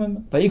 Sheishes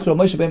Yamim, Vayikro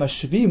Moshe Rabbeinu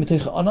Shvi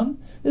Mitoich Anan.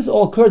 This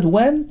all occurred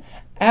when?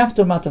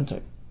 After Matan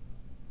Torah.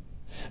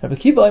 Rabbi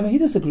Kiva, he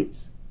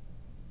disagrees.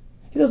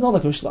 He doesn't know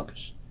like Rish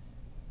Lakish.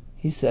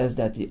 He says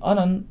that the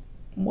Anan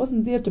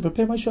wasn't there to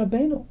prepare Moshe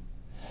Rabbeinu.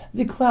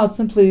 The cloud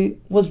simply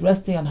was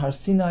resting on Har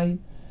Sinai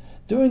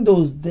during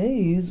those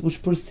days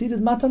which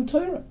preceded Matan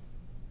Torah.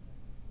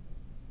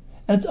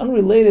 And it's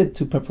unrelated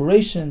to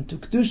preparation, to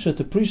Kedusha,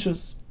 to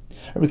Prishus.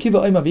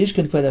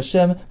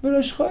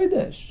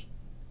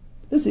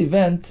 This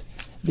event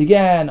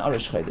began on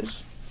Rosh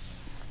Chodesh.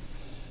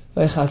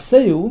 The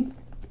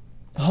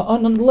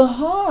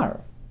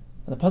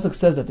pasuk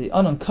says that the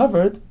Anan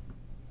covered,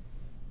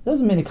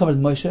 doesn't mean it covered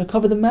Moshe, it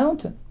covered the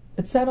mountain.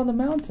 It sat on the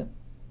mountain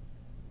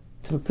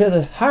to prepare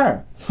the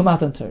Har for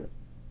Matan Torah.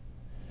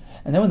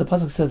 And then when the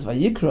pasuk says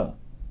Vayikra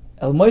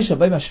El Moshe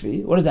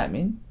B'Mashvi, what does that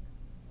mean?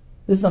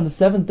 This is on the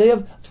 7th day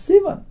of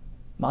Sivan.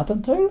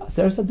 Matan Torah,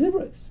 Aseres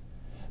HaDibros.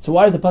 So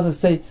why does the pasuk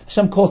say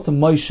Hashem calls to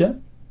Moshe,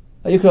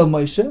 Vayikra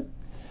Moshe?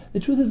 The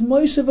truth is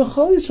Moshe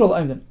v'chol Yisrael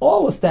Oimden,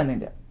 all was standing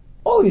there,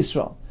 all of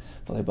Yisrael.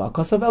 The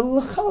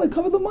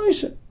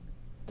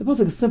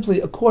pasuk is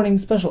simply according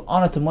special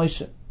honor to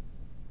Moshe,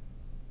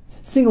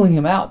 singling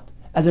him out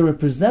as a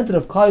representative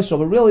of Klal Yisrael,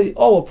 but really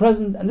all were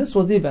present, and this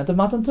was the event of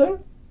Matan Torah.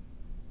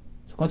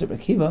 So according to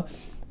Akiva,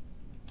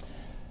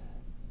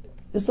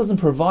 this doesn't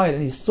provide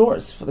any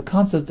source for the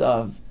concept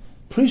of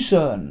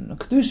Prisha and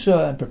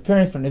Kedusha and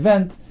preparing for an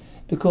event,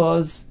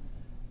 because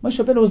Moshe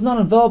Rabbeinu was not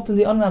enveloped in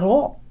the Anan at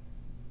all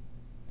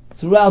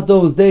throughout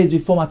those days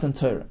before Matan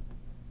Torah.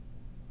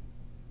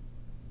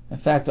 In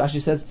fact, Rashi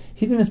says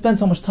he didn't even spend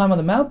so much time on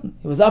the mountain.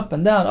 He was up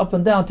and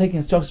down, taking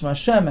instructions from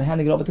Hashem and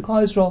handing it over to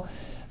Klal Yisrael.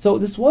 So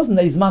this wasn't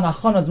a Zman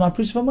Achana, Zman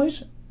Prisha for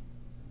Moshe.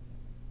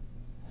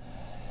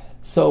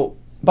 So,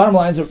 bottom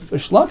line is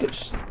Rish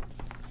Lakish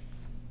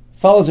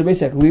follows Rabbi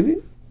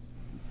Glili,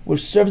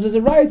 which serves as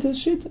a riot to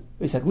his Shita.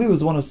 Rabbi Glili was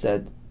the one who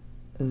said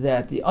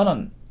that the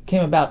Anan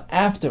came about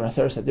after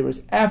Aseres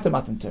HaDibros, after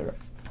Matan Torah,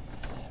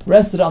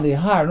 rested on the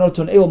Har in order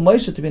to enable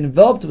Moshe to be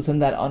enveloped within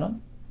that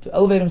Anan, to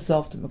elevate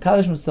himself, to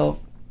Mekadosh himself,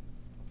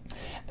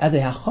 as a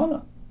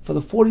hachana for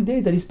the 40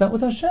 days that he spent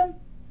with Hashem.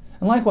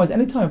 And likewise,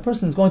 anytime a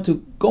person is going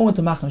to go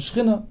into Machna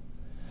Shechina,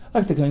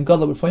 like the Kohen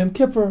Gadol before Yom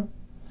Kippur,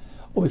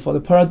 or before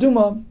the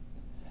Paraduma,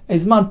 a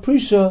Zman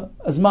Prisha,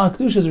 a Zman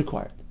Kedusha is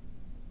required.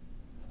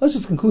 Let's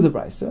just conclude the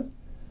Brisa.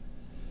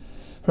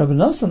 Rabbi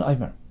Nassan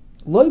Aimer,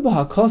 Loi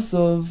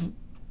b'hakosov,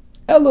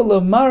 ela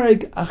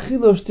lemareg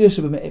achilo shtir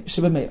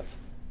shebemeyav.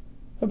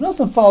 Rabbi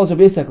Nassan follows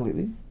Rabbi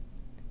Glili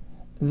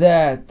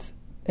that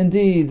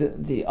indeed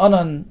the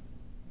Anan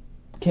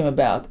came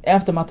about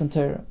after Matan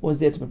Torah, was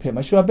there to prepare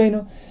Moshe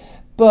Rabbeinu,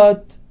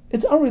 but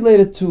it's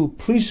unrelated to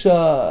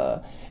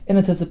Prisha in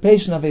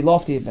anticipation of a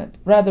lofty event.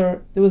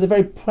 Rather, there was a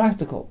very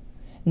practical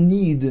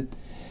need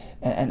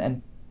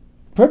and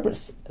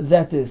purpose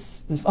that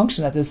this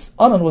function that this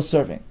Anan was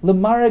serving.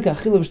 L'marek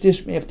achilu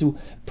v'shtish, to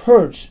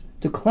purge,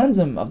 to cleanse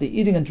him of the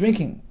eating and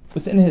drinking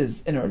within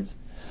his innards.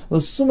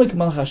 L'sumik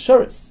malach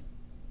hasharis,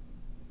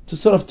 to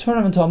sort of turn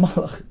him into a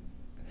malach,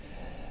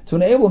 to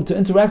enable him to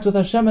interact with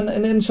Hashem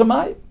in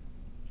Shammai.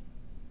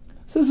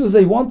 So this was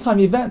a one-time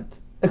event,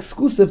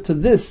 exclusive to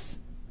this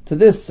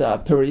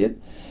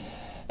period.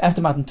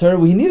 After Matan Torah,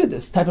 we needed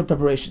this type of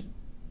preparation.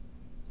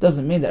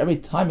 Doesn't mean that every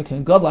time a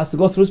Kohen Gadol has to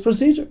go through this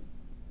procedure.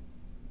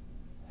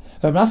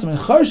 Rabbi Nassim ben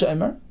Charsha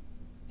Emer,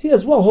 he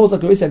as well holds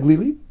like Rabbi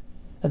Glili,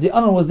 that the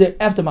Anan was there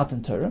after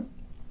Matan Torah,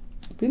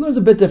 but he learns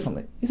a bit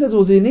differently. He says it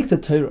was unique to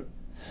Torah.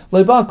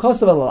 The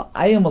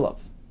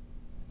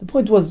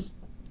point was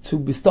to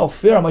bestow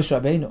fear on Moshe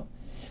Rabbeinu,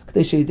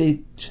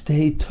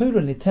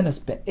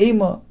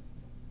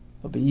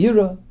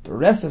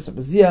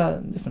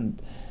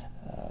 different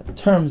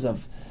terms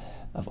of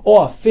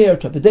awe, fear,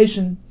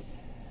 trepidation.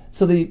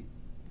 So the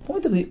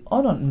point of the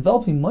Anan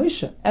enveloping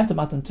Moshe after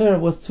Matan Torah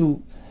was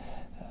to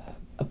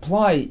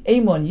apply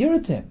Ema and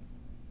Yira to him,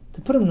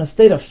 to put him in a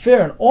state of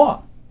fear and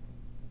awe,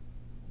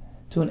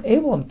 to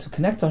enable him to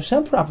connect to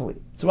Hashem properly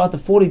throughout the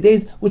 40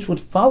 days which would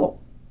follow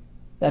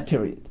that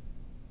period.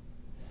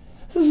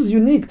 So this is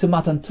unique to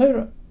Matan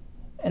Torah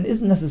and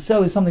isn't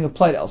necessarily something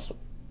applied elsewhere.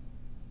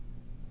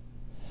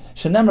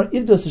 Shanamar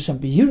Ivdos Hashem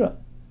b'Yira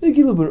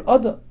v'gilu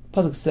b'Ada.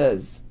 Pasuk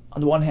says,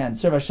 on the one hand,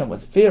 serve Hashem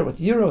with fear, with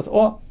Yira, with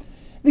awe.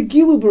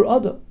 V'gilu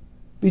b'Ada,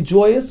 be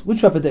joyous with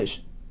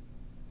trepidation.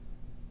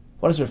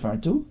 What is it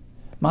referring to?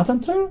 Matan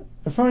Torah,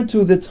 referring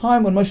to the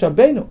time when Moshe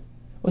Rabbeinu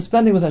was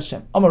spending with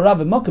Hashem. Amar Rav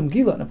Makom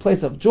Gila, in a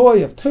place of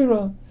joy, of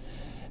Torah.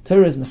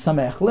 Torah is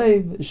Mesameach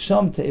Lev,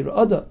 Sham Te'ir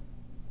Ada. At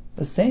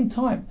the same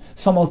time,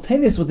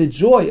 simultaneous with the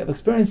joy of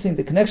experiencing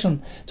the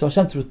connection to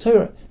Hashem through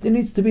Torah, there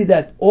needs to be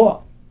that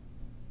awe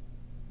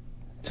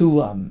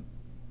to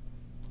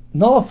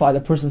nullify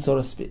the person, so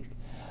to speak,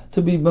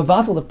 to be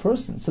mevatel the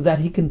person, so that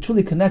he can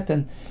truly connect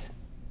and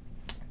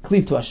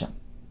cleave to Hashem.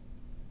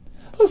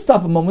 Let's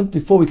stop a moment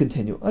before we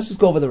continue. Let's just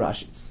go over the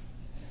Rashis.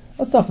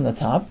 Let's start from the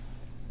top.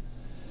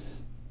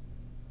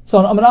 So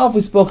on Amar Aleph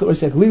we spoke at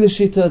Risek Lila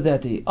Shita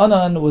that the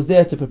Anan was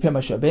there to prepare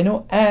Moshe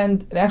Rabbeinu,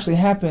 and it actually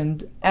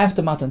happened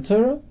after Matan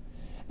Torah,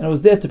 and it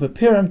was there to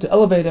prepare him, to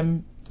elevate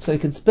him, so he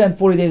could spend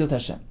 40 days with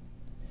Hashem.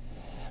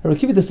 Rabbi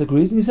Kiva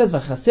disagrees, and he says,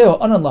 "V'chaseo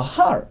Anan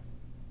lahar."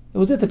 It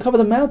was there to cover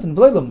the mountain,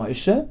 v'lo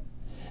Moshe,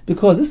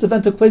 because this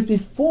event took place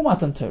before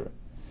Matan Torah.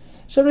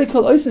 Sharei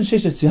kol oisin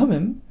sheishes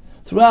yomim.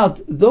 Throughout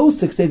those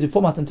 6 days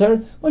before Matan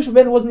Torah, Moshe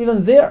Rabbeinu wasn't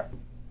even there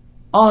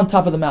on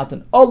top of the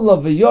mountain. Allah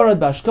v'yorad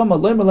b'ashkama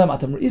loimer lem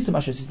atam re'isim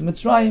asher sisim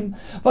mitzrayim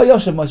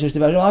v'yoshev Moshe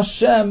sh'divar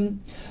Hashem.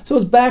 So it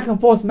was back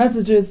and forth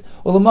messages.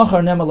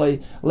 U'lemachar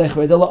nemaloi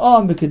lechred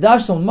ela'am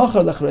v'kedashtam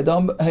l'machar lechred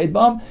heid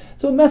ba'am.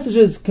 So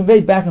messages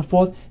conveyed back and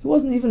forth. He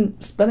wasn't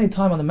even spending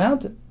time on the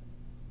mountain.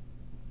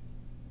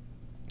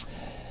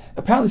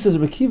 Apparently, says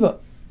Rabbi Kiva,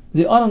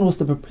 the Anan was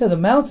to prepare the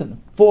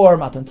mountain for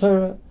Matan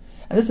Torah,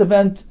 and this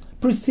event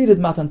preceded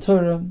Matan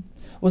Torah,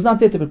 was not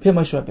there to prepare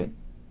Moshe Rabbeinu.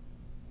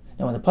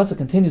 Now when the pasuk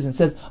continues and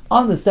says,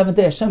 on the 7th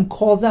day Hashem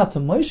calls out to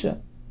Moshe.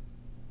 What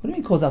do you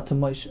mean calls out to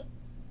Moshe?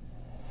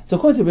 So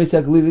according to Rabbi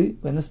Yisrael Glili,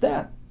 we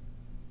understand.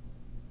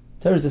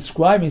 Torah is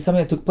describing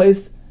something that took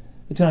place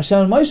between Hashem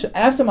and Moshe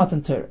after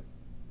Matan Torah.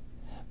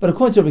 But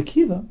according to Rabbi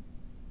Kiva,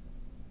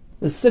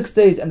 the 6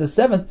 days and the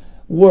 7th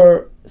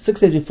were 6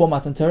 days before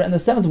Matan Torah, and the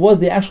 7th was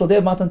the actual day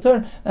of Matan Torah,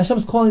 and Hashem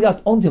is calling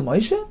out only to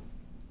Moshe?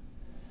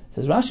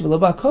 Says Rashi,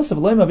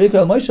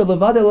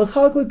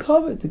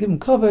 to give him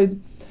kavod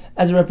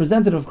as a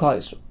representative of Klal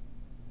Yisrael.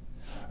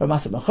 Rav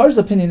Masar Machar's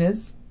opinion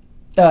is,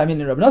 Rav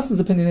Nassan's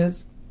opinion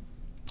is,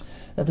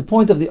 that the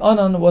point of the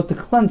Anan was to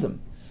cleanse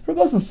him. Rav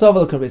Nassan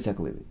Saval Rabbi Yisrael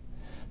Glili.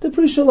 The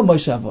Prisha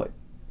Moshe Avoy.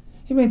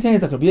 He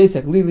maintains that Rabbi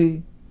Yisrael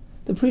Glili,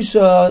 the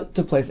Prisha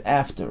took place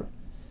after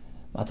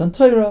Matan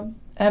Torah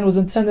and was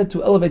intended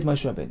to elevate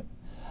Moshe Rabbeinu.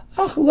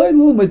 Ach loy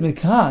lumid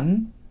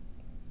mikan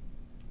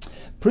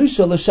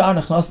Prisha l'shar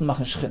nechnasen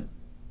machin shchin.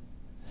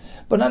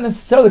 But not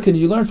necessarily can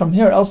you learn from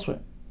here elsewhere,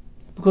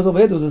 because over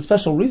here there was a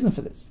special reason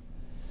for this.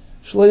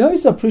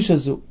 Shloyoisa Prisha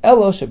zu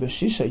elo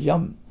shebeshisha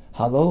yom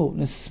halo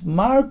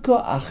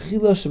nismarka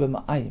achila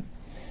shebema'ayim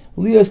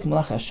liyos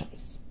k'malach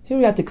hasharis. Here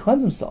he had to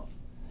cleanse himself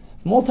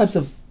from all types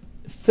of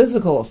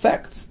physical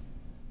effects,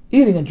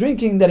 eating and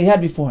drinking that he had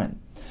beforehand.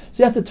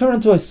 So you have to turn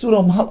into a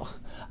pseudo malach.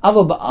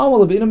 Aval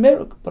ba'amal bein a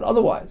meruk, but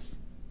otherwise,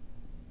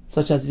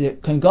 such as the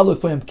kohen gadol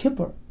before Yom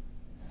Kippur,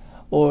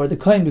 or the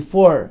kohen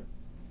before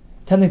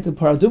tending to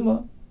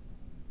paraduma,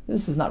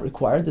 this is not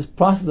required. This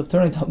process of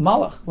turning to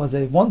malach was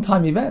a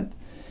one-time event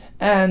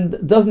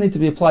and doesn't need to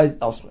be applied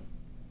elsewhere.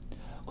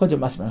 According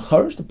to Masar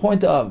Charish, the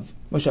point of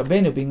Moshe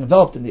Rabbeinu being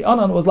enveloped in the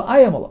Anan was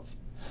la'ayam olav.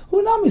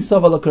 Hu nami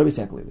sava l'Rabbi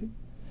Yisrael Glili.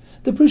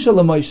 The Prisha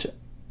l'Moshe.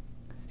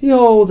 He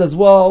holds as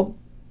well,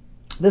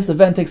 this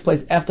event takes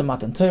place after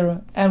Matan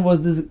Torah and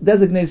was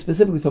designated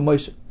specifically for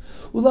Moshe.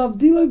 Ulav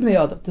diloi bnei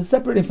Adam, to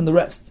separate him from the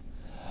rest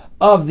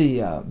of the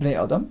bnei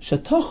Adam.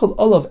 Shetachol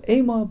olav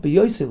ema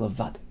b'yoyse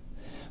levad.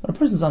 When a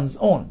person is on his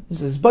own,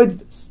 this is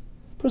baidus.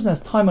 A person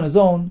has time on his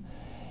own,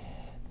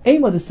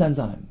 ema descends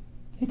on him.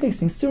 He takes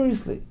things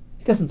seriously.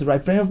 He gets into the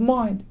right frame of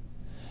mind.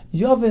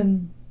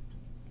 Yavin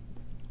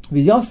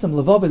v'yasem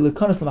levave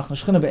l'kanos l'machna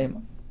shchina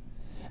be'ema.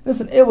 This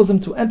enables him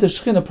to enter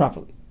shchina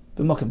properly.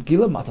 So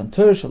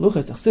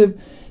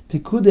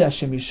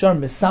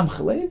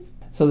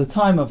the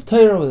time of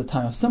Torah was a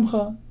time of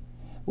Simcha,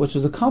 which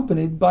was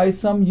accompanied by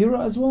some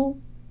Yira as well.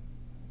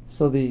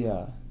 So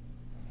the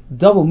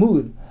double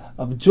mood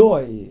of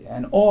joy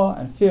and awe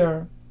and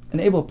fear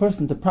enable a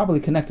person to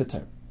properly connect to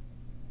Torah.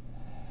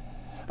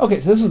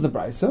 Okay, so this was the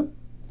Brisa,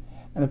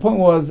 and the point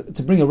was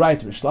to bring a right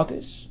to Rish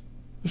Lakish.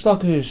 Rish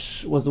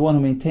Lakish was the one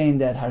who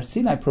maintained that Har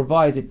Sinai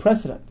provides a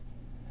precedent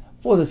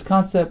for this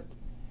concept,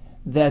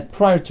 that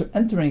prior to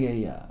entering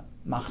a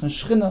Machna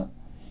Shechina,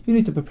 you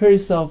need to prepare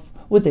yourself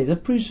with days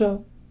of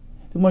Prisha.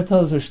 The Gemara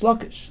tells us Rish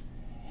Lakish.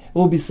 It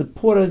will be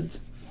supported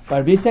by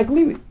Rabbi Yisrael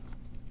Glili,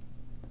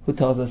 who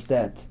tells us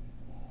that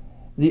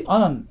the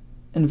Anan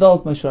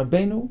enveloped Moshe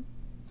Rabbeinu,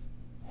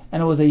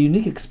 and it was a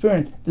unique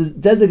experience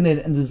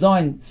designated and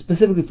designed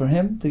specifically for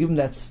him, to give him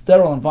that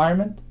sterile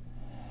environment,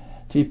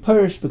 to be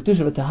perished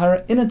b'kedusha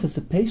v'tahara in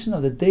anticipation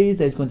of the days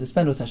that he's going to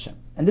spend with Hashem.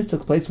 And this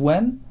took place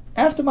when?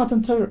 After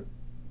Matan Torah.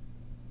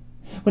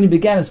 When he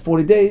began his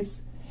 40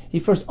 days, he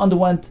first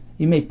underwent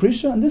Yimei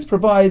Prisha, and this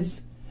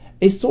provides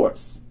a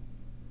source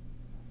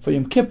for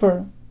Yom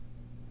Kippur.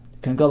 The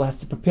Kohen Gadol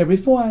has to prepare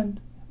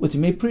beforehand with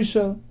Yimei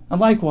Prisha,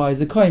 and likewise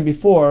the Kohen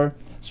before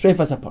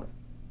Streifas Hapar.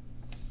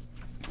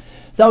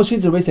 So that was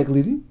Shitz Rabbi Yisrael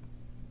Glili,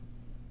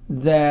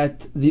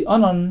 that the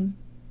Anan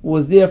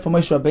was there for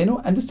Moshe Rabbeinu,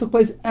 and this took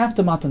place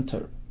after Matan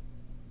Torah.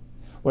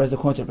 Whereas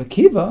according to Rabbi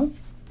Kiva,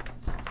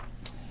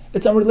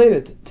 it's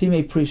unrelated to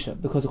Yimei Prisha,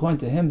 because according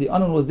to him, the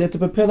Anan was there to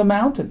prepare the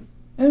mountain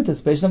in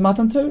anticipation of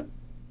Matan Torah.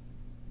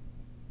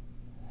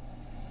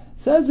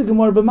 Says the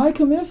Gemara,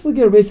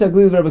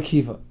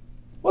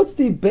 what's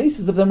the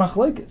basis of their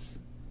machlekes?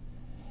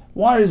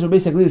 Why does Rabbi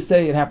Yisrael Glili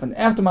say it happened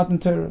after Matan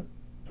Torah?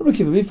 Rabbi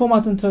Kiva before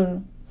Matan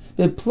Torah?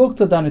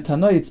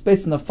 It's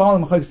based on the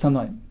following machlekes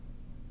Tanoim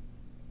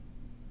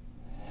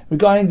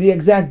regarding the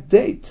exact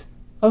date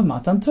of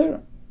Matan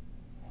Torah,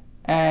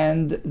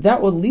 and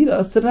that will lead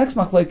us to the next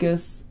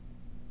machlekes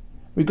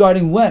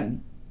regarding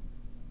when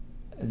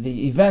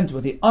the event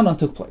with the Anan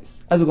took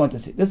place, as we're going to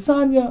see. The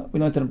Sanya, we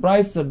know it in the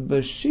Brisa,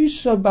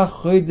 B'shisha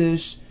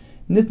b'chodesh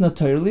nitna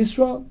Torah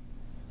l'Yisrael.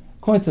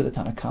 According to the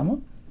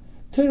Tanakama,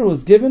 Torah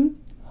was given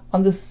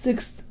on the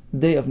 6th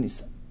day of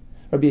Nisan.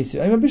 Rabbi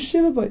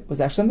Yisrael was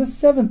actually on the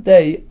 7th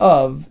day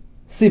of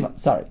Sivan.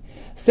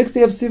 6th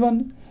day of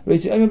Sivan. Rabbi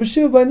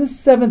Yisrael on the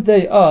 7th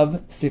day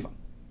of Sivan.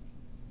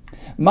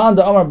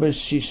 Ma'anda Amar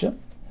B'shisha,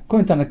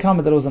 according to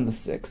Tanakama, that it was on the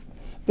 6th.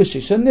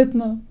 B'shisha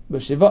nitna,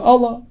 b'shiva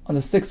Allah, on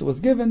the 6th it was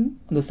given,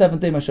 on the 7th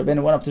day Moshe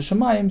Rabbeinu went up to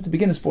Shemayim to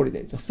begin his 40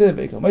 days.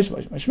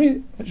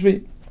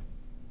 Ma'anda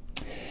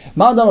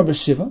Amar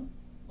B'shiva,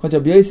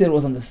 according to Rabbi Yisrael, it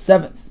was on the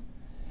 7th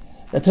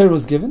that Torah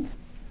was given.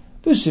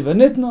 B'shiva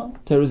nitna,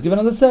 Torah was given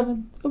on the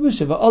 7th.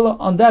 B'shiva Allah,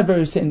 on that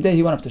very same day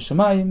he went up to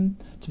Shemayim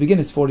to begin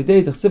his 40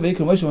 days. And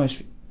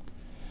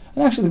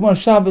actually the Gemara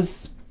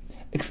Shabbos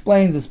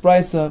explains this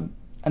brisa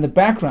and the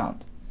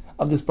background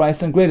of this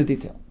brisa in greater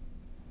detail.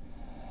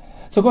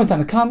 So according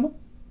to Tanakama,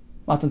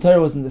 Matan Torah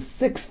was in the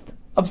 6th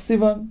of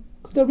Sivan,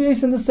 according to Rabbi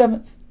Yossi in the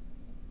 7th.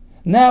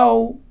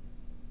 Now,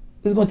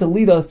 this is going to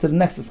lead us to the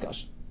next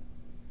discussion.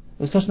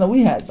 The discussion that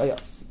we had by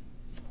us.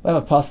 We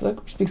have a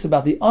pasuk which speaks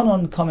about the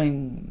Anon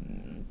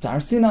coming to Har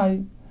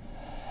Sinai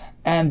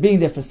and being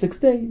there for 6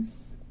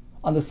 days.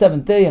 On the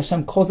 7th day,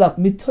 Hashem calls out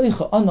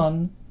Mitoicha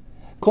Anon,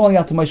 calling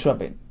out to Moshe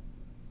Rabbeinu.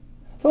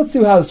 So let's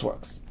see how this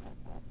works.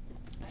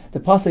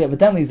 The pasuk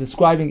evidently is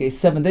describing a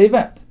 7-day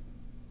event.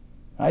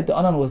 Right? The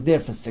Anon was there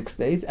for 6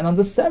 days, and on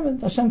the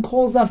 7th, Hashem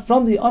calls out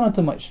from the Anon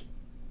to Moshe.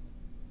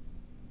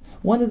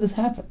 When did this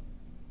happen?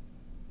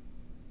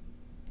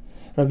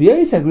 Rabbi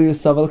Yossi Aglili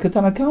Saval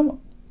Ketanakama.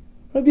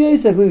 Rabbi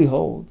Yossi Aglili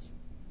holds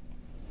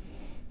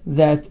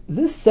that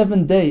this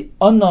 7-day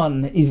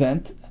Anon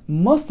event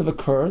must have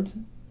occurred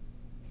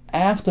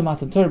after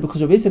Matan Torah,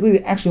 because Rabbi Yossi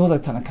Aglili actually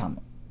holds like Tanakama.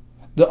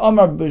 The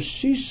Amar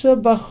B'Shisha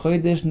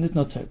B'Chodesh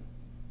Nitno Torah.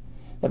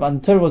 The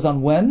Matan Torah was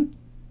on when?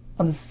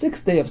 On the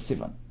 6th day of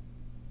Sivan.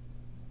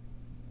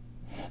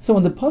 So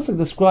when the pasuk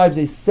describes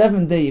a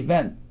 7-day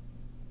event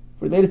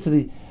related to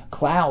the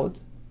cloud,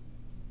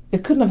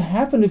 it couldn't have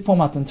happened before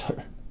Matan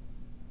Torah,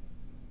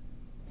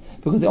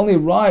 because they only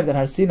arrived at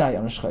Har Sinai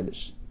on Rosh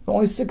Chodesh.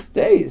 Only 6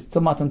 days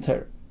till Matan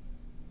Torah.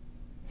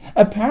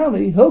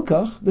 Apparently,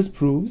 Hilkach, this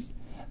proves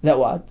that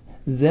what?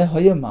 Zeh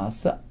hoya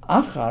masa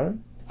achar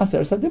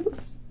Aseres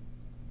HaDibros.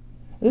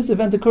 This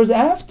event occurs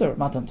after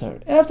Matan Torah,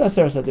 after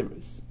Aseres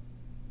HaDibros.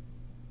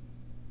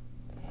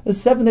 The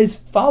 7 days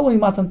following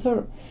Matan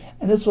Torah.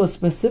 And this was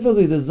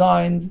specifically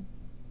designed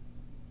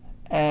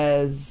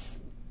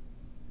as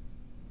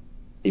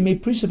Imei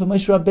Prisha for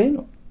Moshe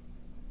Rabbeinu.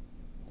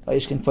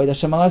 Vayishkin Kvoid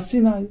Hashem al Har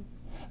Sinai.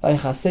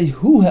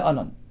 Vayichaseihu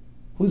he'anan.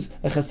 Who's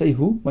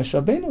Vayichaseihu?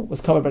 Moshe Rabbeinu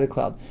was covered by the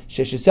cloud.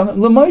 Sheshis Yamim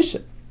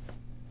leMoshe.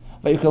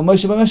 Vayikol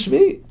Moshe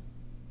b'Meshvi.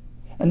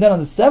 And then on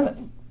the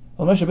 7th,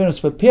 when Moshe Rabbeinu was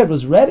prepared,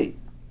 was ready,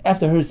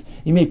 after his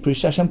Imei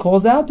Prisha, Hashem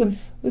calls out to him,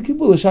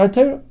 L'kibul Shar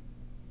Torah.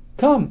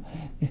 Come,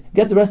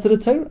 get the rest of the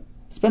Torah.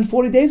 Spend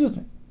 40 days with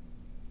me.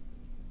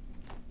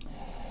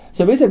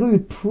 So basically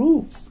it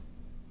proves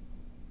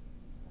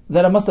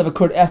that it must have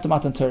occurred after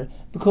Matan Torah,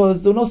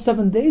 because there were no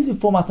 7 days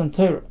before Matan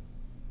Torah.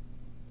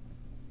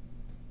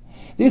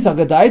 These are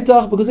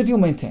Gadaitach, because if you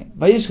maintain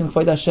Vayishkin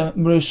Kvoid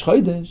Hashem Rosh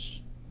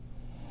Chodesh,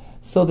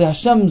 so the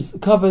Hashem's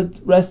covered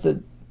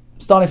rested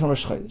starting from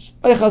Rosh Chodesh.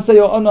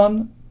 Vayichaseyo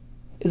Anan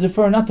is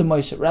referring not to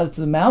Moshe, rather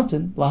to the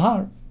mountain,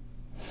 Lahar.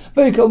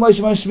 Vayikol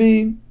Moshe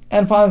Mashvi,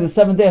 and finally the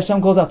 7th day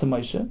Hashem calls out to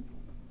Moshe,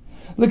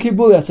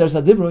 L'kibuli Aseres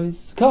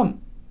HaDibros,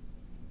 come,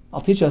 I'll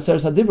teach you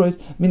Aseres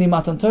HaDibros, meaning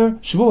Matan Torah,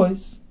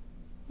 Shavuos.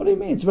 What do you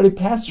mean? It's already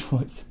past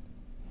Shavuos.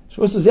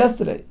 Shavuos was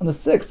yesterday, on the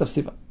 6th of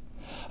Sivan.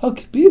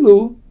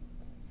 Hakbilu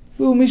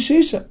Lu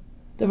Mishisha.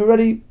 They've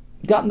already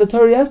gotten the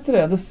Torah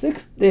yesterday, on the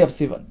 6th day of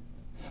Sivan.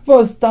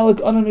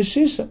 V'ostalik Anan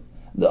Mishisha.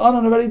 The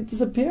Anan already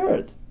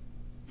disappeared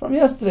from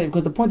yesterday,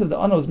 because the point of the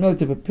Anan was merely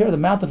to prepare the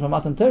mountain for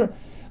Matan Torah.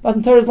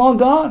 Matan Torah is long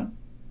gone.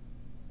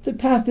 It's a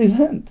past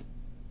event.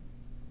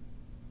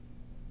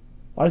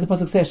 Why does the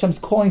pasuk say Hashem's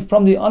calling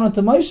from the Anan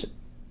to Moshe?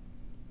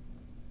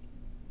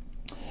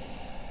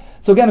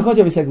 So again,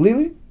 according to Rabbi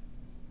Yossi,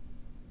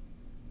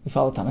 we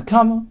follow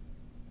Tanakama,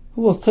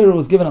 whose Torah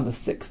was given on the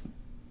 6th.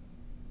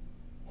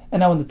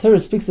 And now when the Torah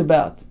speaks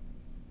about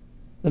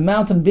the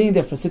mountain being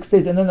there for 6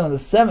 days, and then on the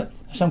 7th,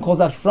 Hashem calls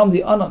out from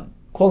the Anan,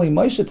 calling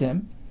Moshe to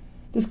him,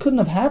 this couldn't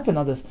have happened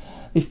on this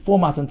before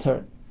Matan Torah.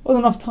 There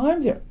wasn't enough time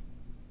there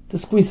to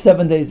squeeze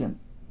 7 days in.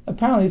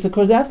 Apparently this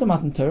occurs after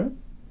Matan Torah,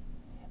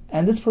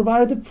 and this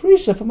provided the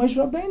Prisha for Moshe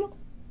Rabbeinu,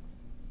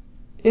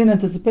 in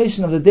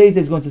anticipation of the days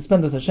he's going to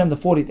spend with Hashem, the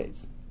 40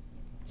 days.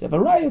 So you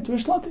have a raya to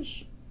Rish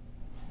Lakish,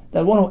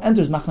 that one who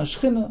enters Machna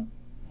Shechina,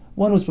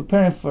 one who's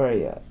preparing for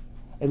a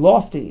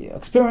lofty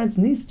experience,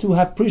 needs to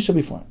have Prisha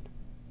beforehand.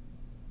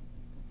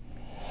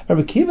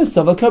 Rabbi Kiva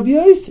Saval Rabbi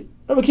Yossi.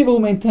 Rabbi Kiva, who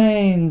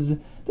maintains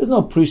there's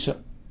no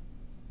Prisha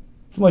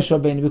for Moshe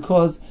Rabbeinu,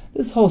 because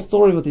this whole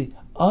story with the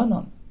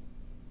Anan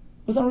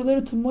was not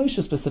related to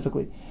Moshe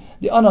specifically.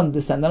 The Anan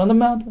descended on the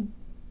mountain,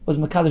 was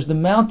Makadosh the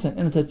mountain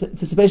in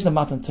anticipation of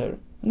Matan Torah.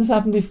 And this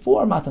happened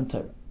before Matan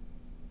Torah.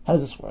 How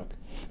does this work?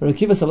 Rabbi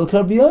Kiva Saval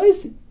Rabbi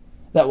Yossi.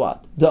 That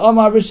what? The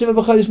Amar B'Shiva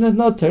B'Chodesh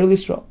Nitno Torah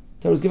L'Yisrael.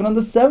 Torah was given on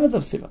the 7th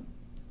of Sivan,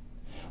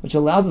 which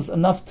allows us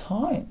enough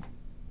time.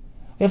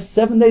 We have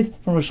 7 days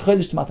from Rosh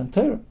Chodesh to Matan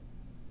Torah.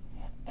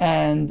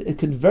 And it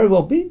could very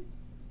well be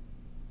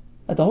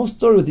that the whole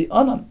story with the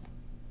Anan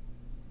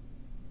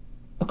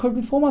occurred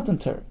before Matan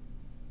Torah.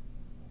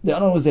 The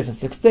Anan was there for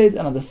 6 days,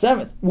 and on the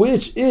 7th,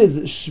 which is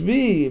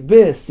Shvi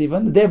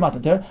B'Sivan, the day of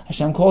Matan Torah,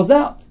 Hashem calls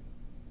out.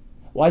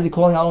 Why is he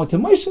calling out only to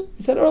Moshe?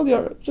 He said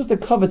earlier, just a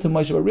cover to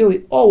Moshe, but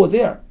really all were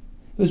there.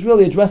 He was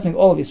really addressing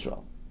all of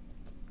Israel.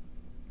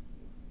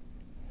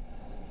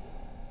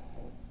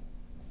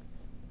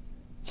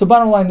 So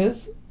bottom line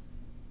is,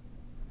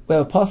 we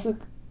have a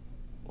pasuk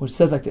which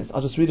says like this.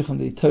 I'll just read it from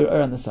the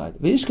Torah on the side.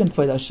 V'yishken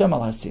kvoid Hashem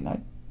al Har Sinai,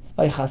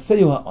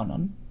 v'yichaseyu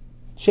ha'anan,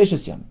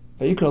 sheshes yam,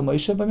 v'yikol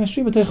Moshe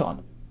b'meshvi b'teicha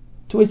anan.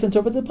 Two ways to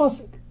interpret the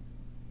pasuk.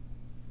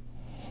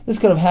 This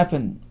could have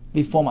happened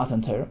before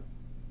Matan Torah,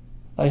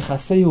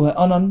 Vaychasehu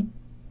ha'anan,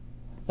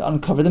 they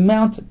uncovered the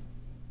mountain.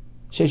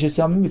 Sheshes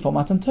yamim before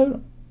Matan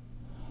Torah.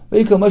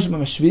 Vayikol Moshe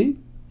b'mashvi,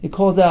 he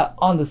calls out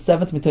on the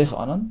 7th Miteich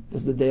Anan,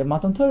 this is the day of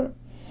Matan Torah.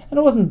 And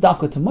it wasn't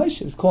dafka to Moshe,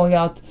 he was calling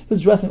out, he was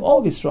addressing all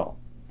of Yisrael,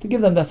 to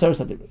give them the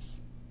Aseres HaDibros.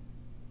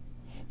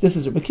 This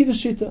is Rabbi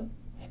Akiva's Shita,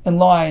 in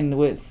line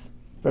with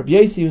Rabbi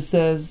Yossi, who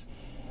says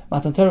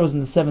Matan Torah was on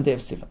the 7th day of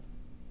Sivan.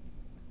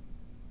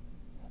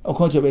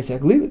 According to Rabbi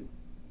Yossi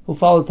who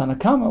followed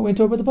Tanakama, we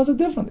interpret the pasuk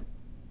differently.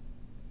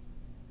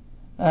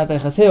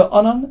 Vaychaseu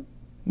Anan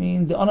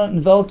means the Anan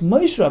enveloped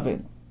Moshe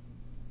Rabbeinu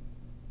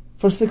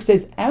for 6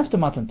 days after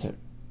Matan Torah.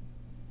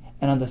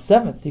 And on the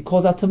 7th, he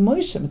calls out to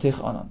Moshe,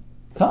 Miteich Anan,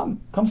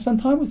 come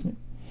spend time with me.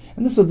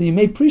 And this was the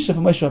Yomei Prisha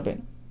for Moshe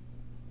Rabbeinu.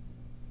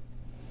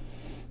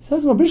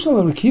 Says Rabbi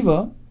Shalom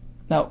Rekiva,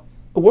 now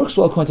it works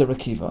well according to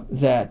Rekiva,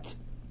 that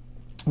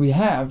we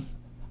have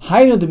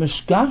Haynu de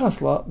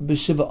Mishkachasla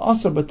b'Shiva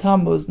Asar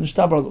b'Tammuz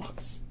Nishtabar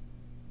Luchas.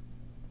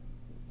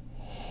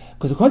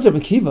 Because according to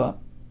Rekiva,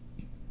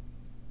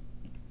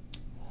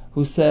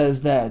 who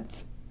says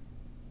that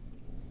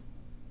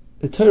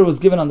the Torah was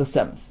given on the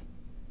 7th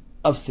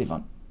of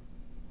Sivan,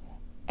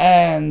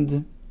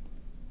 and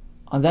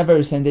on that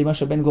very same day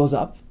Moshe Rabbeinu goes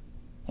up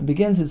and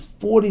begins his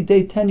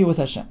 40-day tenure with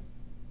Hashem.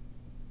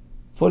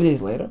 40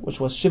 days later, which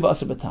was Shiva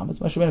Asar B'Tammuz,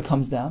 Moshe Rabbeinu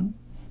comes down,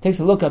 takes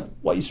a look at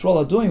what Yisrael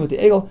are doing with the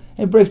Egel,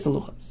 and breaks the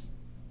Luchas.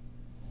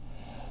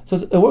 So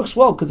it works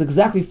well, because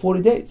exactly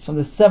 40 days, from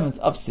the 7th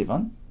of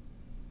Sivan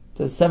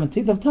to the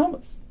 17th of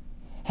Tammuz.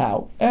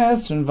 How?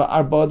 Esrin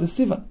va'arba de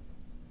Sivan.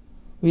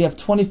 We have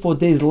 24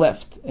 days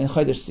left in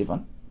Chodesh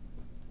Sivan,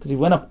 because he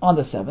went up on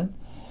the 7th,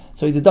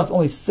 so you deduct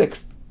only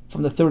 6th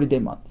from the 30-day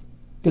month.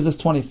 Gives us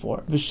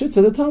 24.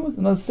 V'shitza the Tammuz,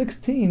 another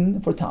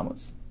 16 for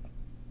Tammuz.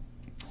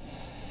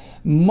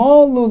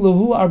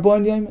 Maluluhu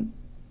arbon yamin.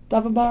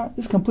 Davabar.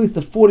 This completes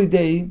the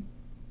 40-day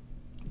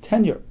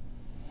tenure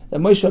that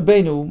Moshe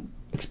Rabbeinu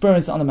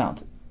experienced on the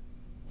mountain.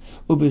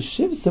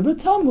 Ubeshiv sabra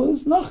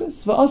Tammuz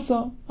nachis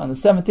va'asa. On the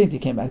 17th, he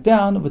came back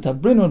down.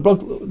 V'tabrinu and broke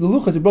the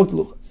luchas. He broke the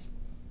luchas.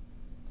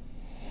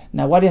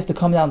 Now, why do you have to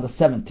come down on the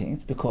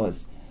 17th?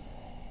 Because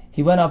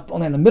he went up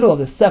only in the middle of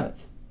the 7th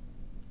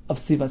of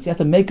Sivan, so you have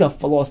to make up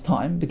for lost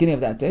time, beginning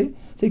of that day.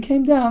 So he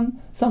came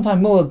down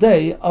sometime middle of the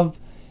day of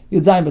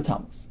Yud Zayin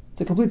B'Tammuz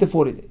to complete the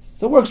 40 days.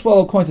 So it works well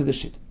according to the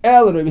shit.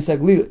 El Rabbi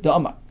Saglili the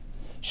Amar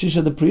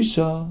Shisha the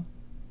Prisha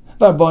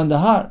Varbo in the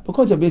Har.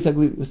 According to Rabbi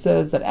Saglili, who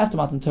says that after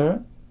Matan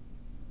Torah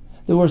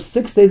there were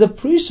 6 days of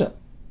Prisha,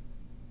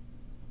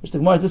 which the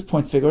Gemara at this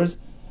point figures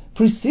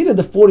preceded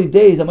the 40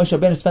 days that Moshe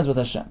Rabbeinu spent with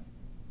Hashem,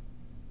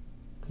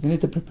 because he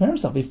needed to prepare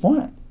himself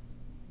beforehand.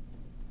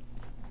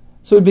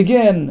 So we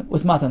begin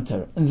with Matan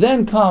Torah, and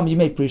then come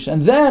Yomei Prisha,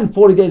 and then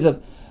 40 days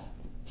of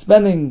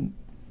spending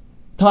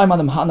time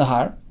on the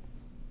Har.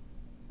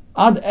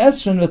 Ad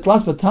Esrin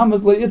v'Tlas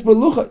b'Tammuz lo yitbar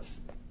luchas.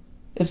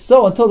 If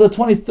so, until the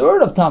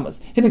 23rd of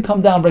Tammuz, he didn't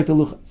come down and break the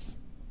luchas.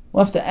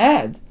 We'll have to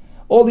add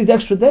all these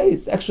extra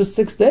days, extra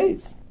 6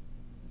 days.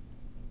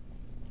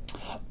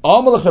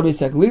 Amalach Rabbi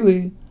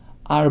Saglili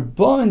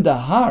arba in the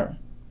Har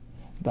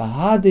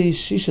b'hadei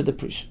shisha de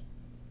Prisha.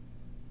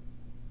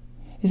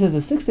 He says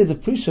the 6 days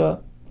of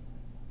Prisha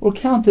were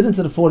counted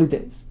into the 40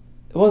 days.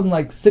 It wasn't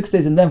like 6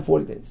 days and then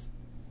 40 days.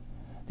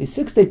 The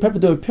 6-day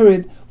preparatory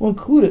period were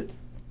included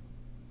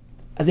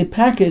as a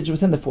package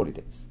within the 40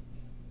 days.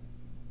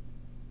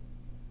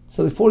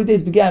 So the 40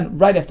 days began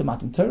right after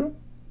Matan Torah,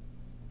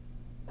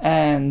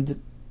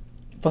 and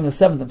from the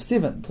 7th of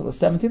Sivan till the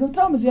 17th of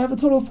Tammuz, you have a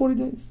total of 40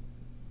 days.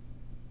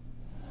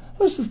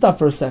 Let's just stop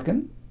for a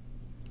second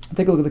and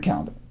take a look at the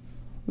calendar.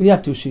 We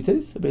have 2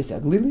 shitas, Rabbi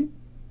Saglili,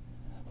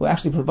 who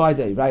actually provides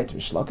a raya to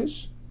Rish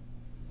Lakish,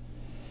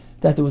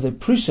 that there was a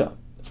prisha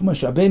from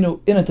Moshe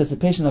Rabbeinu in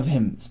anticipation of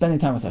him spending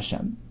time with Hashem.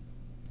 And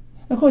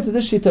according to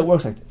this shita, it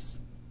works like this.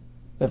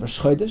 We have Rosh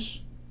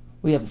Chodesh.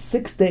 We have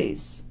 6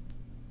 days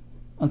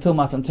until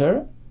Matan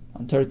Torah.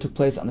 Matan Torah took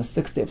place on the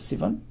 6th day of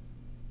Sivan.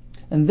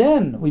 And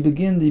then we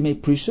begin the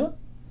Yomei Prisha.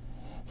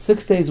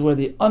 6 days where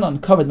the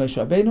uncovered Moshe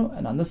Rabbeinu,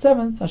 and on the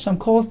 7th, Hashem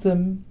calls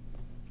him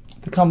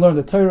to come learn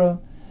the Torah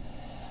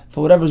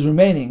for whatever is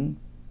remaining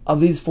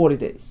of these 40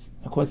 days.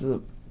 According to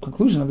the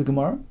conclusion of the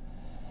Gemara,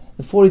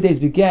 the 40 days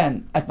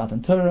began at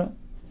Matan Torah,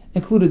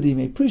 included the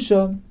Yomei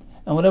Prisha,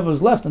 and whatever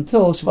was left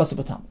until Shiva Asar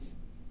B'Tammuz.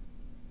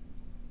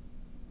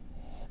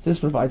 This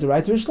provides a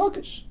right to Rish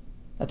Lakish,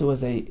 that there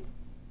was a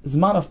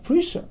Zman of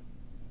Prisha,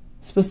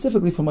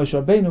 specifically for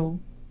Moshe Rabbeinu,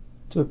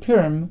 to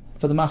prepare him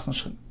for the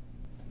Machnas Shechina.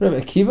 Rabbi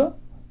Akiva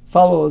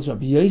follows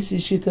Rabbi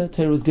Yossi's Shita.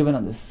 Torah was given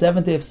on the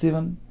 7th day of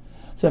Sivan.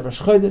 So we have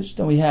Rosh Chodesh,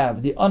 then we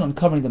have the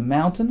uncovering the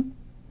mountain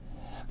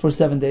for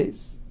 7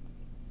 days,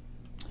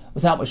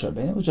 without Moshe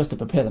Rabbeinu. It was just to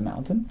prepare the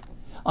mountain.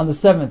 On the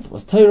 7th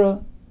was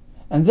Torah,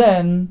 and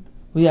then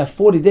we have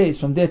 40 days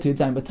from there to Yud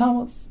Zayin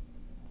B'Tammuz,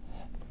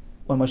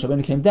 when Moshe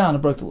Rabbeinu came down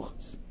and broke the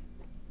luchas.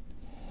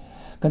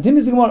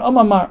 Continues the Gemara,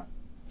 Amar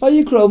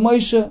Vayikra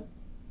Moshe.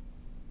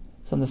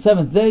 So on the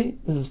 7th day,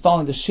 this is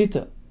following the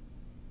Shita,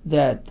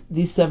 that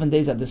these 7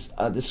 days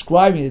are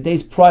describing the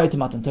days prior to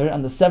Matan Torah.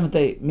 On the 7th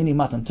day, meaning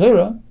Matan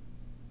Torah,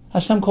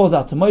 Hashem calls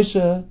out to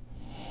Moshe,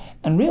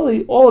 And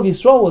really, all of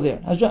Yisrael were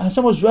there.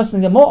 Hashem was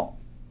wrestling them all.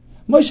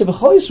 Moshe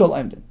v'chol Yisrael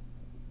aimdin.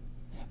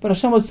 But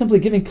Hashem was simply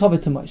giving cover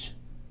to Moshe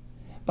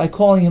by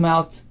calling him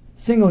out,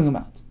 singling him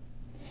out.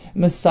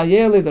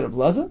 Messiah the Reb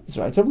Lazar is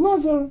right. Reb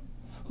Lazar,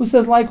 who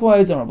says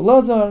likewise, Reb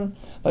Lazar,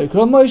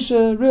 v'yikol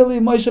Moshe, really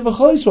Moshe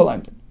v'chol Yisrael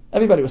aimdin.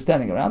 Everybody was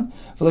standing around.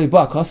 V'lo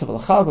yibah kosav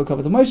v'lachal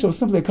cover to Moshe was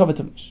simply a cover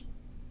to Moshe.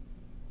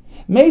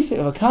 Meisei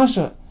of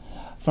Akasha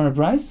from a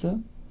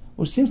brisa,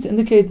 which seems to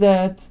indicate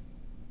that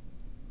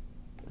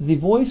the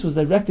voice was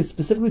directed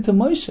specifically to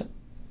Moshe.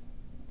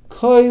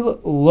 Koil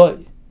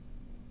loy.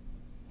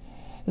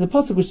 There's a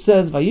pasuk which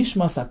says,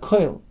 "Vayishmas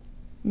hakoil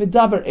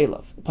midaber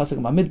elav." The pasuk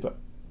in Midbar.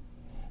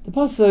 The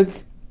pasuk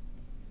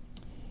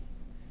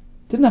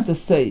didn't have to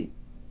say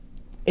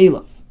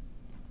elav.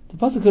 The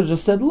pasuk could have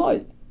just said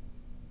loy.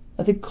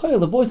 That the koil,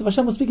 the voice of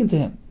Hashem, was speaking to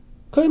him.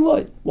 Koil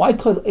loy. Why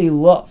koil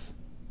elav?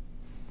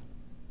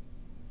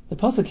 The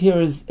pasuk here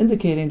is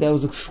indicating that it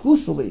was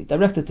exclusively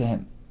directed to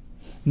him.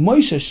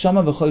 Moshe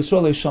shama v'chol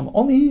Yisrael shama.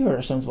 Only he heard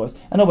Hashem's voice,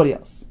 and nobody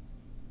else.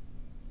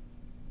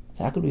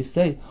 So how could we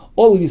say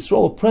all of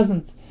Yisrael were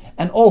present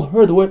and all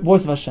heard the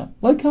voice of Hashem?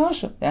 Like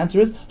Kasha. The answer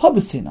is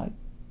Habas Sinai.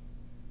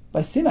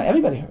 By Sinai,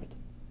 everybody heard.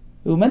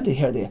 We were meant to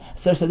hear the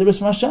Aser Sederis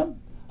from Hashem.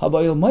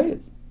 Habayil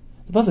Mayid.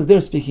 The pasuk there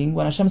is speaking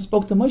when Hashem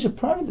spoke to Moshe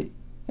privately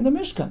in the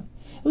Mishkan.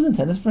 It was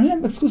intended for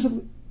him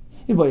exclusively.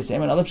 You say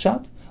another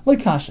pshat.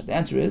 Like Kasha. The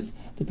answer is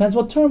depends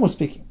what term we're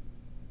speaking.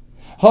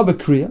 Haba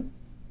Kriya,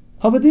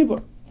 Haba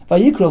Dibur.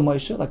 Vayikral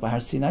Moshe, like by Har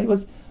Sinai,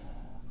 was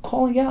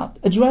calling out,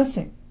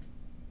 addressing.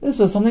 This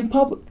was something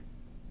public.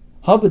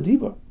 Haba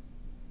Dibur.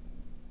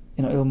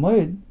 Il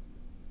Moed,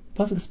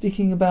 the pasuk is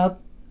speaking about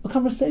a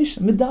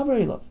conversation. Midaber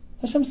Elav.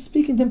 Hashem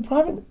speaking to him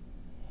privately,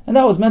 and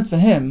that was meant for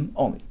him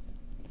only.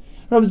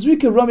 Rabbi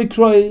Zrika Rami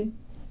Kroi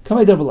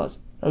Kamei Rabbi Lazar.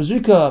 Rabbi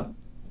Zrika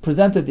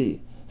presented the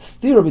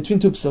stira between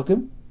two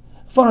psukim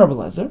for Rabbi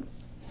Lazar.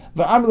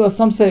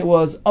 Some say it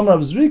was Amar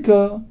Rabbi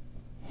Zrika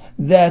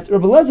that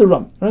Rabbi Lazar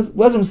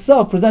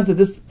himself presented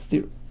this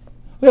stira.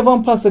 We have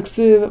one pasuk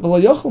siv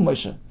v'lo yochel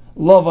Moshe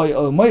lo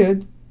vayol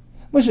moed.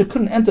 Moshe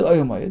couldn't enter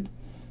Oyel Moed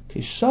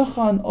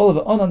Kishachan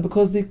Olav Onan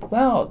because the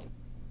cloud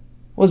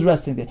was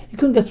resting there. He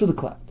couldn't get through the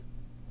cloud.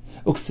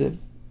 Uksiv.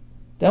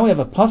 Then we have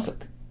a pasuk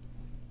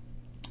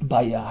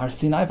by Har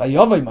Sinai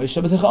Vayavay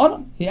Moshe b'tich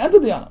Onan. He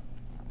entered the Onan.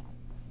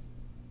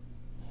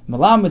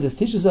 Malamed, this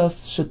teaches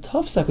us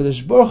Shetafsa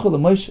Kadosh Baruch Hu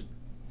LeMoshe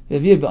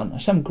V'yaviyah b'Onan.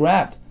 Hashem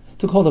grabbed,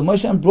 took hold of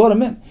Moshe and brought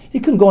him in. He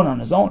couldn't go in on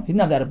his own. He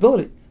didn't have that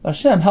ability. But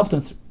Hashem helped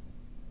him through.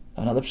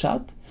 Another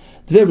pshat.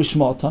 Dvei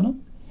Rishmal Tana.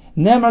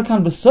 Nemar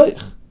kan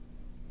b'soich.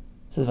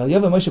 Says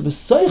Vayavay Moshe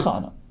b'soich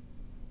Onan.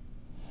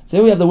 So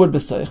here we have the word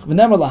b'soich.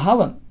 V'nemar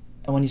lahalan.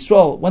 And when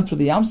Yisrael went through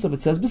the Yamsuf,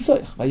 it says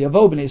b'soich.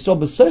 Vayavo b'nei Yisrael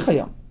b'soich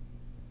hayam.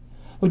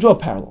 We draw a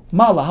parallel.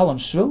 Ma lahalan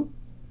shvil.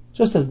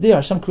 Just as there,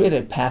 Hashem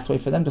created a pathway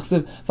for them.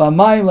 The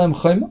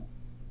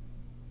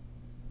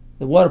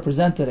water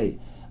presented a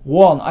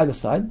wall on either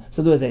side,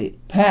 so there was a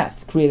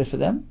path created for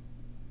them,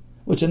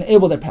 which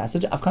enabled their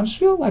passage. Afkan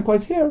shvil,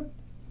 likewise here.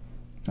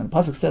 And the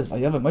pasuk says,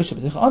 "Vayavay Moshe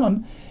b'tich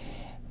Onan."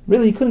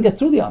 Really, he couldn't get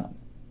through the Onan,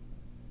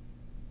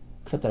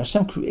 except that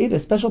Hashem created a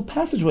special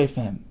passageway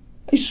for him,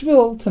 a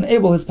shvil to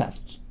enable his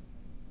passage.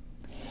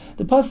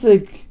 The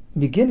pasuk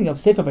beginning of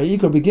Sefer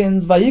Vayikra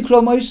begins,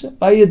 "Vayikra Moshe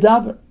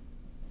Vayidaber."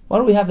 Why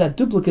do we have that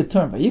duplicate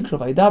term? Vayikra,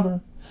 Vayidaber.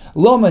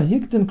 Loma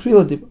hiktim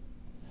kriya dibur.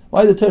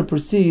 Why did the Torah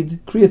precede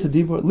kriya to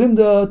dibur?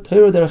 Limda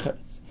Torah derech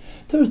eretz.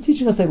 Torah is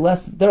teaching us a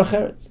lesson. Derech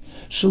eretz.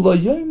 Shelo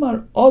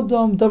yoymar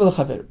adam davar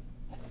lechaver.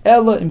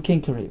 Ela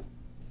imkein karev.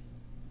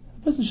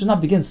 A person should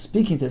not begin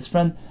speaking to his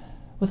friend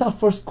without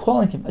first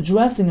calling him,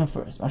 addressing him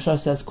first. Mashar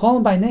says, call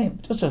him by name.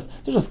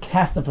 Just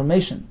cast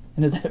information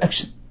in his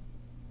direction.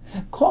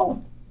 Call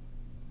him.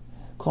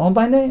 Call him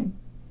by name.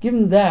 Give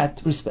him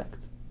that respect.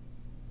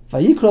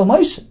 Vayikra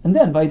Moshe, and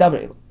then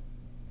Vayidaber Elo.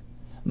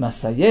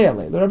 Masayeh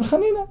Elo Rabbi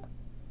Chanina.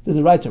 There's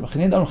a writer, Rabbi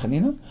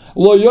Chanina.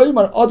 Lo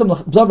yoymar adam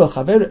davar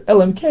lechaver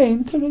elam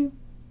kein karev.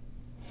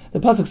 The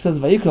pasuk says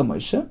Vayikra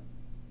Moshe,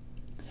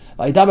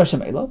 Vayidaber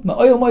Shem Elo.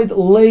 Ma'oyel moed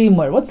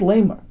leimar. What's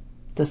leimar?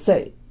 To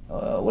say.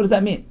 What does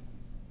that mean?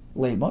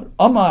 Leimar.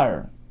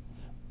 Amar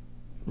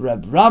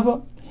Reb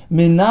Rabba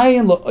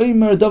minayin lo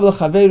oymar davar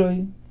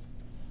lechaveroi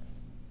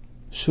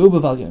shu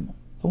b'val yoymar.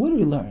 But where do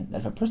we learn that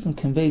if a person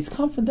conveys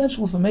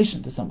confidential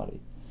information to somebody,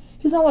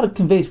 he's not allowed to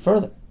convey it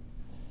further?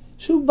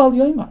 Shu bal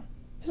yoymar.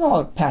 He's not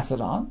allowed to pass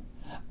it on.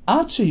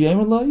 Until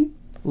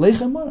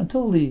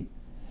the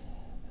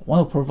one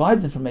who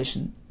provides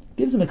information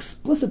gives him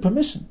explicit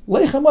permission.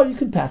 Leichamar, you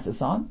can pass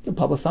this on, you can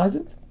publicize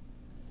it.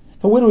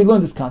 From where do we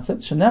learn this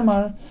concept?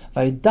 Shenemar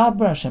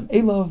Vayidaber Hashem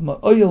Elov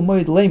Ma'oyel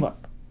Moed Leimar.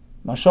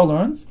 Marshal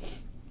learns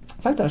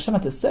the fact that Hashem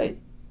had to say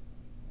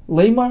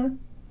Leimar,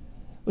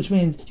 which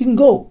means you can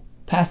go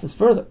pass this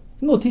further. You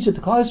can go teach it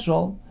to Klal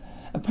Yisrael.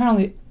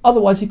 Apparently,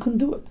 otherwise he couldn't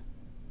do it.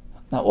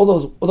 Now,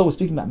 although we're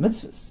speaking about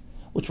mitzvahs,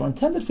 which were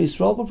intended for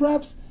Yisrael, but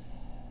perhaps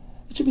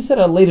it should be said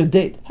at a later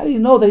date. How do you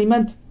know that he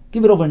meant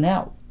give it over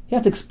now? You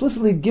have to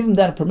explicitly give him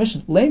that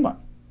permission. Leimar.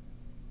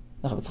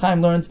 Now, Chavetz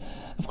Chaim learns,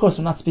 of course,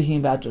 we're not speaking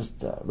about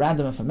just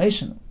random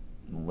information.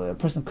 a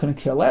person couldn't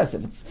care less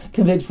if it's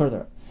conveyed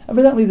further.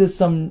 Evidently, there's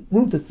some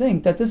room to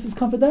think that this is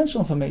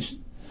confidential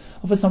information,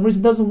 or for some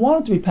reason doesn't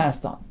want it to be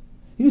passed on.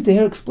 You need to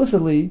hear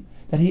explicitly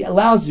that he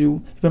allows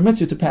you, he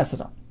permits you to pass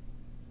it on.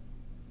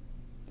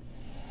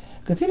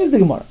 Continues the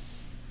Gemara.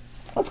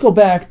 Let's go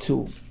back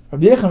to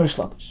Rabbi Yochanan and Rish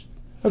Lakish.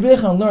 Rabbi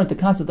Yochanan learned the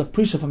concept of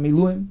Prisha from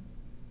Miluim,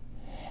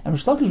 and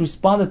Rish Lakish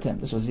responded to him.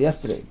 This was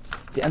yesterday,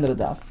 at the end of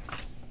the daf.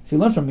 If you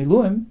learn from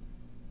Miluim,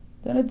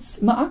 then it's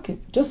Ma'akiv.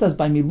 Just as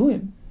by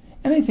Miluim,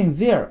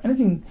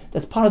 anything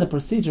that's part of the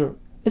procedure,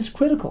 it's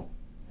critical.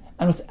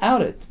 And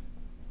without it,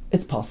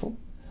 it's possible.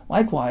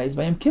 Likewise,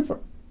 by Yom Kippur.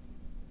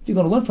 If you're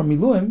going to learn from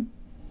Miluim,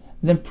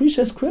 then Prisha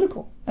is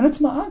critical. And it's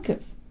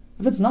Ma'akiv.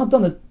 If it's not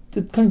done,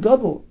 the Kohen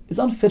Gadol is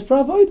unfit for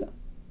Avodah.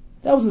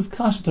 That was his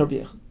kasha to Rabbi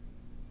Yochanan.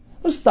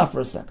 Let's stop for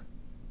a second.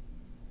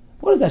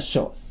 What does that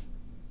show us?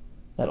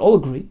 That all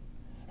agree.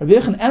 Rabbi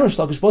Yochanan and Rish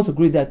Lakish both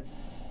agree that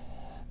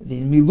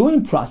the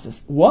Miluim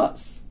process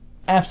was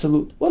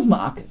absolute, was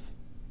Ma'akiv.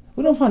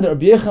 We don't find that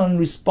Rabbi Yochanan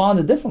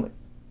responded differently.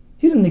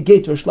 He didn't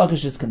negate Rish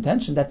Lakish's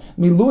contention that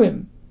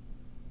Miluim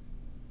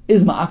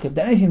is Ma'akiv,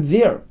 that anything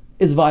there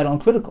is vital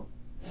and critical.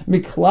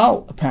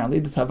 Miklal, apparently,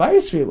 the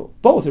Tavayis Rilu,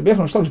 both, Rabbi Yochanan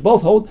and Rish Lakish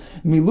both hold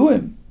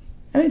Miluim.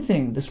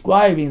 Anything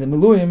describing the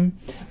Miluim,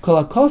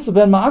 Kol HaKosav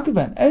ben Ma'akiv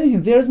ben,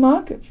 anything there is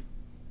Ma'akiv.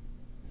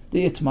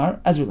 The Itmar,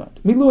 as we learned.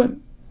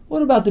 Miluim.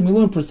 What about the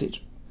Miluim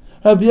procedure?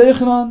 Rabbi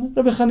Yochanan,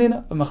 Rabbi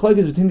Chanina, a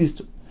machlokes between these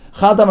two.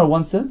 Chad Amar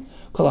once said,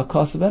 Kol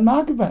HaKosav ben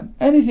Ma'akiv ben.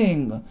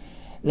 Anything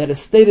that is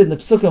stated in the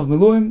Psukim of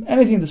Miluim,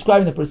 anything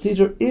describing the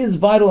procedure is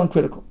vital and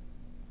critical.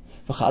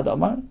 For Chad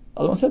Amar,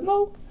 other one said,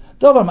 no.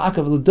 Davar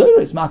Ma'akiv l'doiro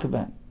is Ma'akiv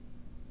ben.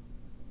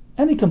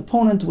 Any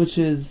component which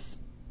is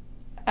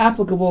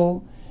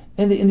applicable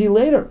in the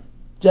later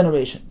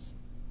generations,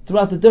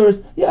 throughout the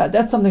Duras,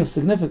 that's something of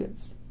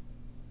significance.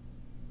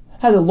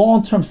 Has a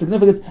long-term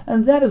significance,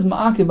 and that is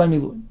Ma'akiv by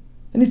Miluim.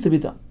 It needs to be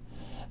done.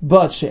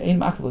 But she'ein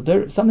Ma'akiv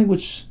l'doros, something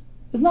which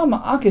is not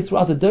Ma'akiv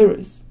throughout the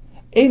Duras,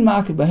 ein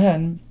Ma'akiv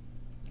b'hen,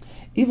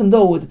 even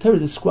though the Torah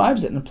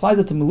describes it and applies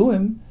it to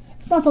Miluim,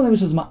 it's not something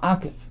which is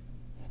Ma'akiv.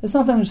 It's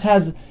not something which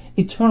has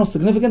eternal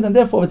significance, and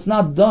therefore if it's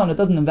not done, it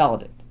doesn't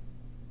invalidate.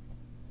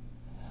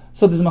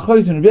 So there's a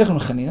machlokes between Rabbi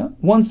Yochanan and Chanina.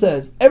 One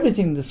says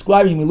everything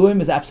describing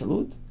Miluim is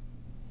absolute,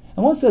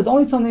 and one says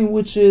only something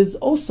which is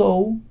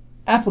also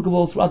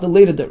applicable throughout the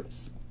later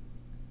Duras.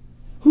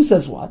 Who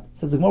says what?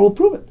 Says the Gemara will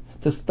prove it.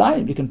 To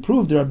Stayim, you can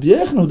prove the Rabbi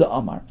Yochanan the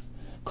Amar,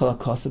 Kol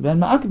HaKosav ben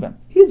Ma'akiv ben.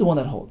 He's the one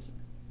that holds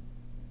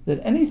that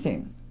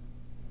anything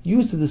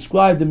used to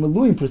describe the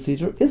Miluim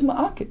procedure is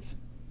Ma'akiv,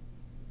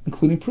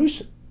 including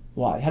Prisha.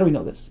 Why? How do we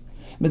know this?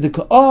 From the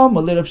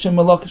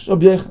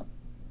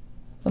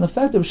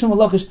fact that Rabbi Shimon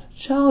Lakish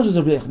challenges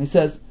Rabbi Yochanan. He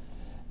says,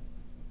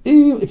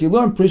 if you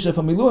learn Prisha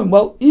from Miluim,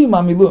 well,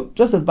 Miluim,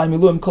 just as by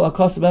Miluim, Kol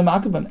HaKosav ben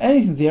Ma'akiv ben,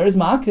 anything there is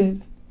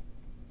Ma'akiv.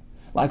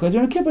 Likewise,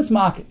 you're in Kippur, it's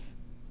Ma'akiv.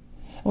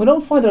 And we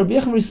don't find that Rabbi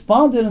Yochanan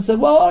responded and said,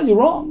 well, you're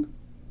wrong.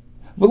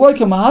 He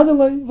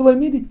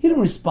didn't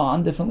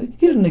respond differently.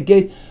 He didn't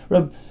negate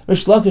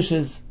Rish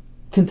Lakish's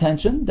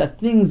contention that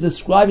things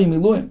describing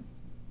Miluim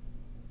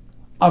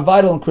are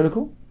vital and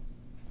critical.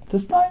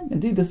 This time,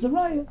 indeed, this is a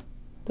raya.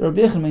 The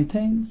Rabbi Yochanan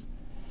maintains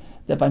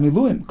that by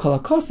Miluim, Kol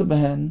HaKosav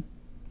behen,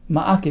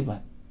 Ma'akiv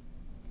behen.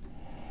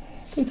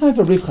 Okay, time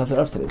for a brief chazar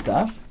of today's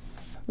daf.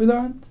 We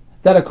learned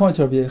that according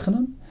to Rabbi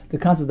Yochanan, the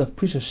concept of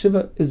Prisha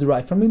Shiva is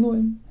derived from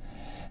Miluim.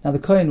 Now the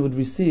Kohen would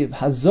receive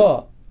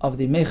Hazah of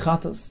the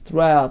Mechatos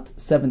throughout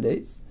 7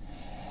 days,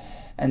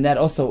 and that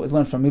also is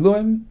learned from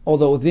Miluim,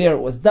 although there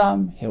it was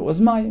Dam, here it was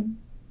Mayim.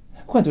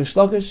 According to Rish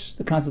Lakish,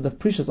 the concept of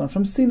Prisha is learned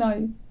from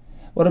Sinai.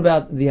 What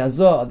about the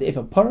Hazah of the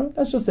Ephah Parah?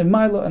 That's just a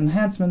Milo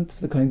enhancement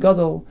for the Kohen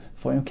Gadol,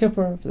 for Yom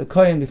Kippur, for the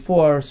Kohen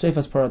before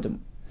Shreifas Paradum.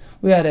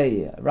 We had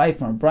a right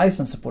from a Brisa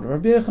in support of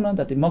Rabbi Yochanan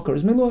that the Mokar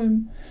is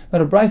Miluim. We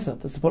had a Brisa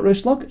to support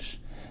Rish Lakish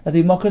that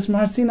the Mokar is from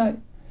Har Sinai.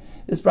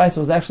 This Brisa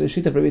was actually a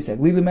sheet of Rabbi Yisrael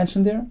Glili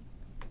mentioned there.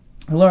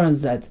 He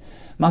learns that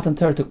Matan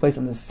Torah took place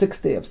on the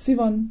 6th day of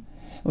Sivan, in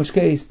which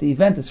case the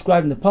event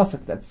described in the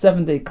Pasuk, that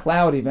 7-day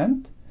cloud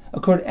event,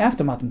 occurred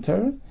after Matan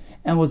Torah,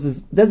 and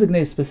was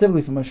designated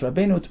specifically for Moshe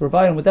Rabbeinu to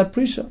provide him with that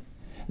Prisha,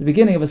 at the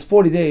beginning of his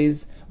 40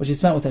 days, which he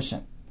spent with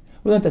Hashem.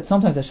 We learned that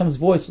sometimes Hashem's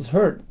voice was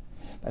heard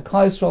by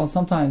Klal Yisrael, and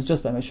sometimes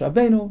just by Moshe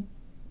Rabbeinu.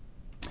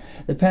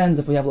 Depends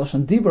if we have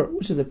Lashon Dibur,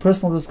 which is a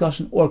personal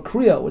discussion, or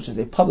Kriya, which is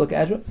a public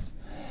address.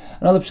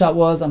 Another pshat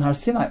was on Har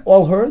Sinai,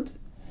 all heard,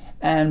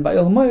 and by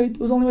El Moed, it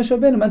was only Moshe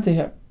Rabbeinu meant to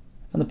hear.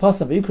 From the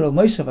pasuk Vayikra El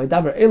Moshe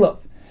Vaydaber Elav,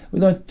 we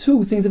learned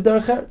 2 things of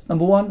Derech Eretz.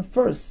 Number 1,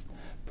 first,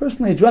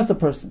 personally address a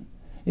person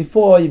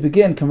before you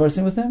begin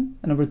conversing with him.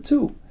 And number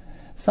 2,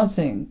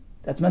 something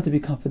that's meant to be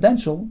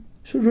confidential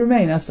should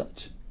remain as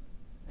such.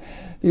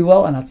 Be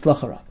well and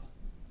Hatzlacha Rab.